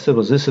suggested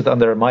was listed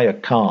under my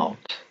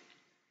account.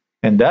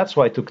 And that's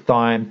why it took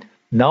time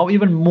Now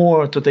even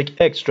more to take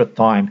extra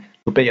time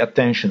to pay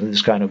attention to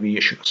this kind of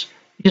issues.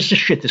 This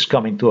shit is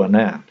coming to an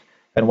end.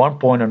 At one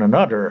point or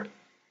another,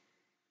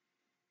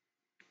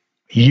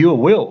 you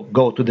will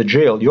go to the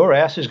jail. Your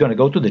ass is going to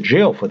go to the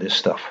jail for this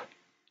stuff.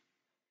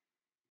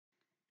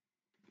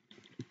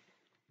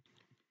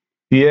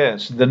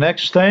 Yes, the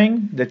next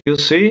thing that you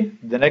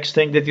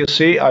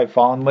see, I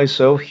found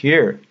myself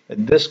here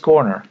at this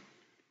corner.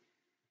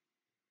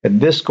 At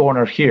this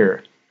corner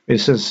here.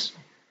 This is,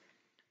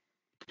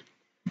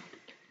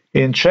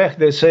 in Czech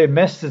they say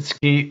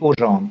Mestecký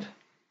úřad.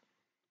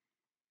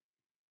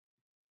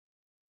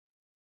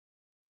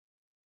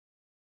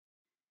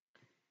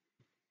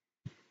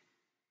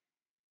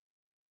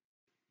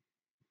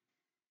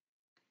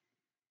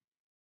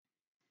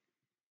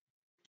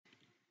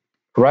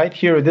 Right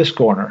here at this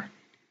corner.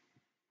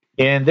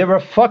 And they were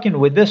fucking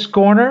with this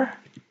corner.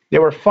 They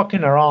were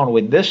fucking around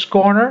with this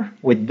corner,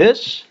 with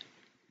this,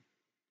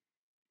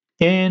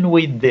 and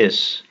with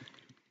this.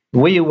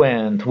 We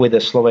went with the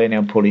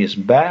Slovenian police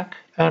back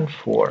and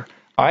forth.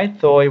 I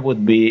thought it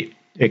would be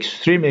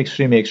extremely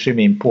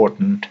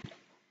important.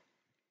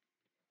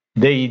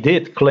 They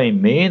did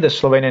claim me, the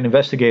Slovenian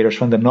investigators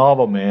from the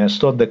Novo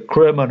Mesto, the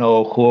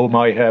criminal whom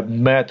I have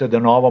met at the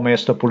Novo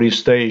Mesto police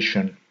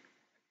station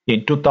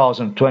in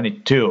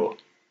 2022,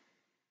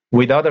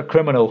 with other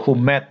criminal who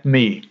met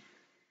me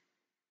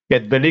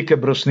at Velike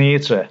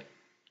Brusnice,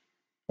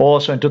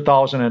 also in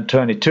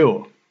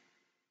 2022.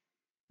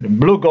 The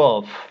Blue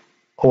Golf,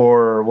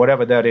 or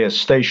whatever that is,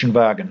 station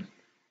wagon.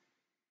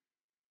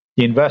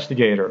 The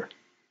investigator,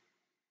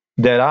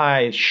 that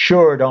I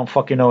sure don't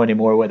fucking know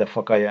anymore where the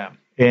fuck I am.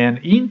 And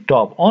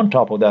on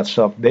top of that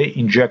stuff, they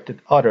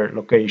injected other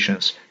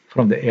locations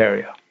from the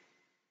area.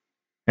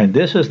 And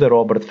this is the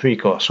Robert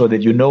Fico, so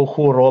that you know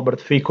who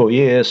Robert Fico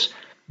is,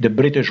 the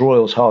British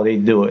Royals, how they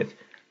do it.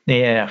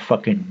 Yeah,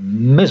 fucking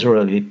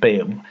miserably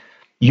failed.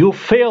 You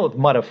failed,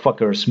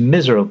 motherfuckers,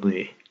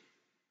 miserably.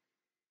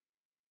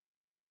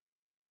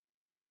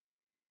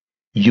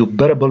 You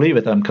better believe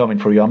it, I'm coming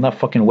for you. I'm not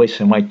fucking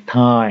wasting my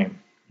time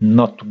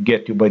not to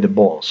get you by the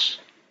balls.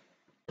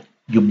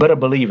 You better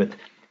believe it.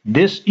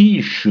 This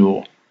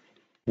issue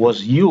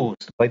was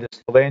used by the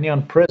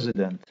Slovenian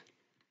president.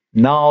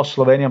 Now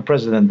Slovenian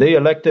president, they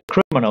elected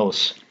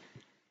criminals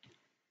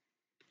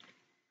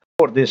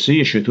for this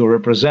issue to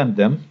represent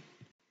them,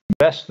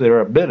 best their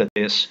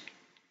abilities,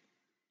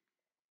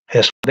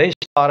 as they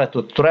started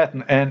to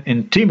threaten and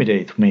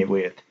intimidate me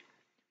with,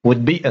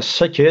 would be a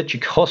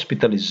psychiatric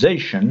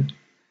hospitalization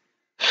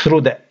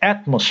through the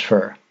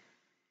atmosphere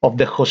of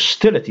the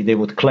hostility. They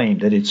would claim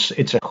that it's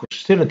a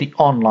hostility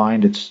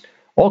online, it's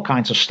all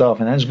kinds of stuff,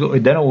 and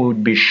then it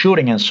would be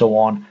shooting and so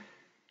on.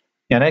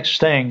 The next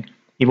thing,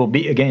 it will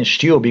be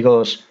against you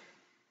because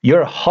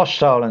you're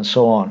hostile and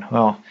so on.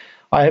 Well,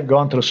 I have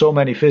gone through so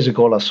many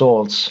physical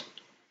assaults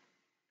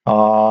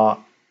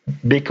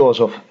because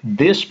of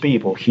these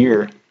people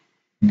here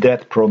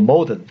that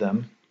promoted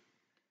them,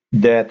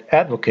 that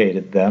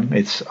advocated them.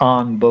 It's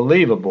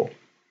unbelievable.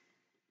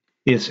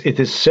 It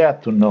is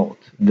sad to note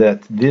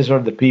that these are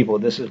the people,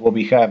 this is what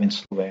we have in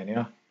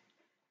Slovenia,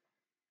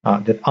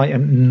 that I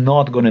am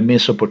not going to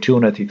miss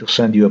opportunity to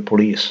send you a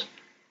police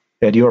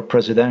at your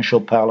presidential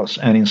palace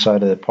and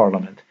inside of the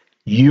parliament.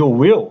 You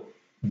will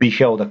be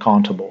held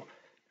accountable.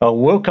 I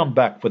will come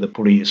back for the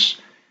police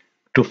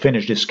to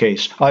finish this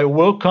case. I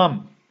will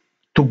come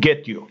to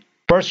get you.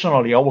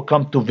 Personally, I will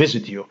come to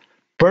visit you.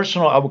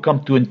 Personally, I will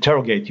come to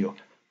interrogate you.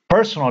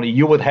 Personally,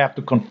 you would have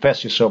to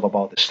confess yourself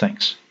about these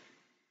things.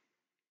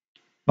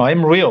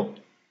 I'm real,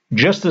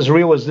 just as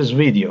real as this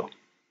video.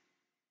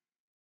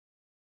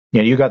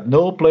 Yeah, you got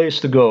no place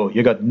to go.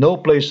 You got no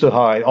place to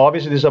hide.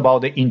 Obviously, this is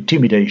about the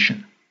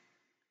intimidation.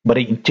 But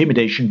the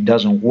intimidation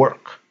doesn't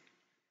work.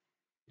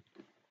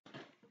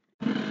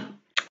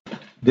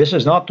 This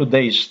is not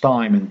today's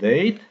time and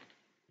date.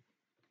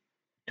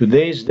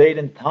 Today's date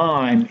and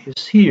time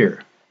is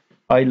here.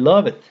 I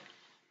love it.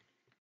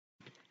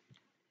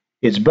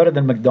 It's better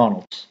than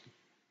McDonald's.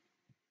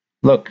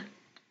 Look.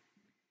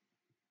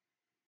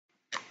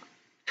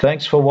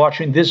 Thanks for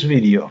watching this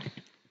video.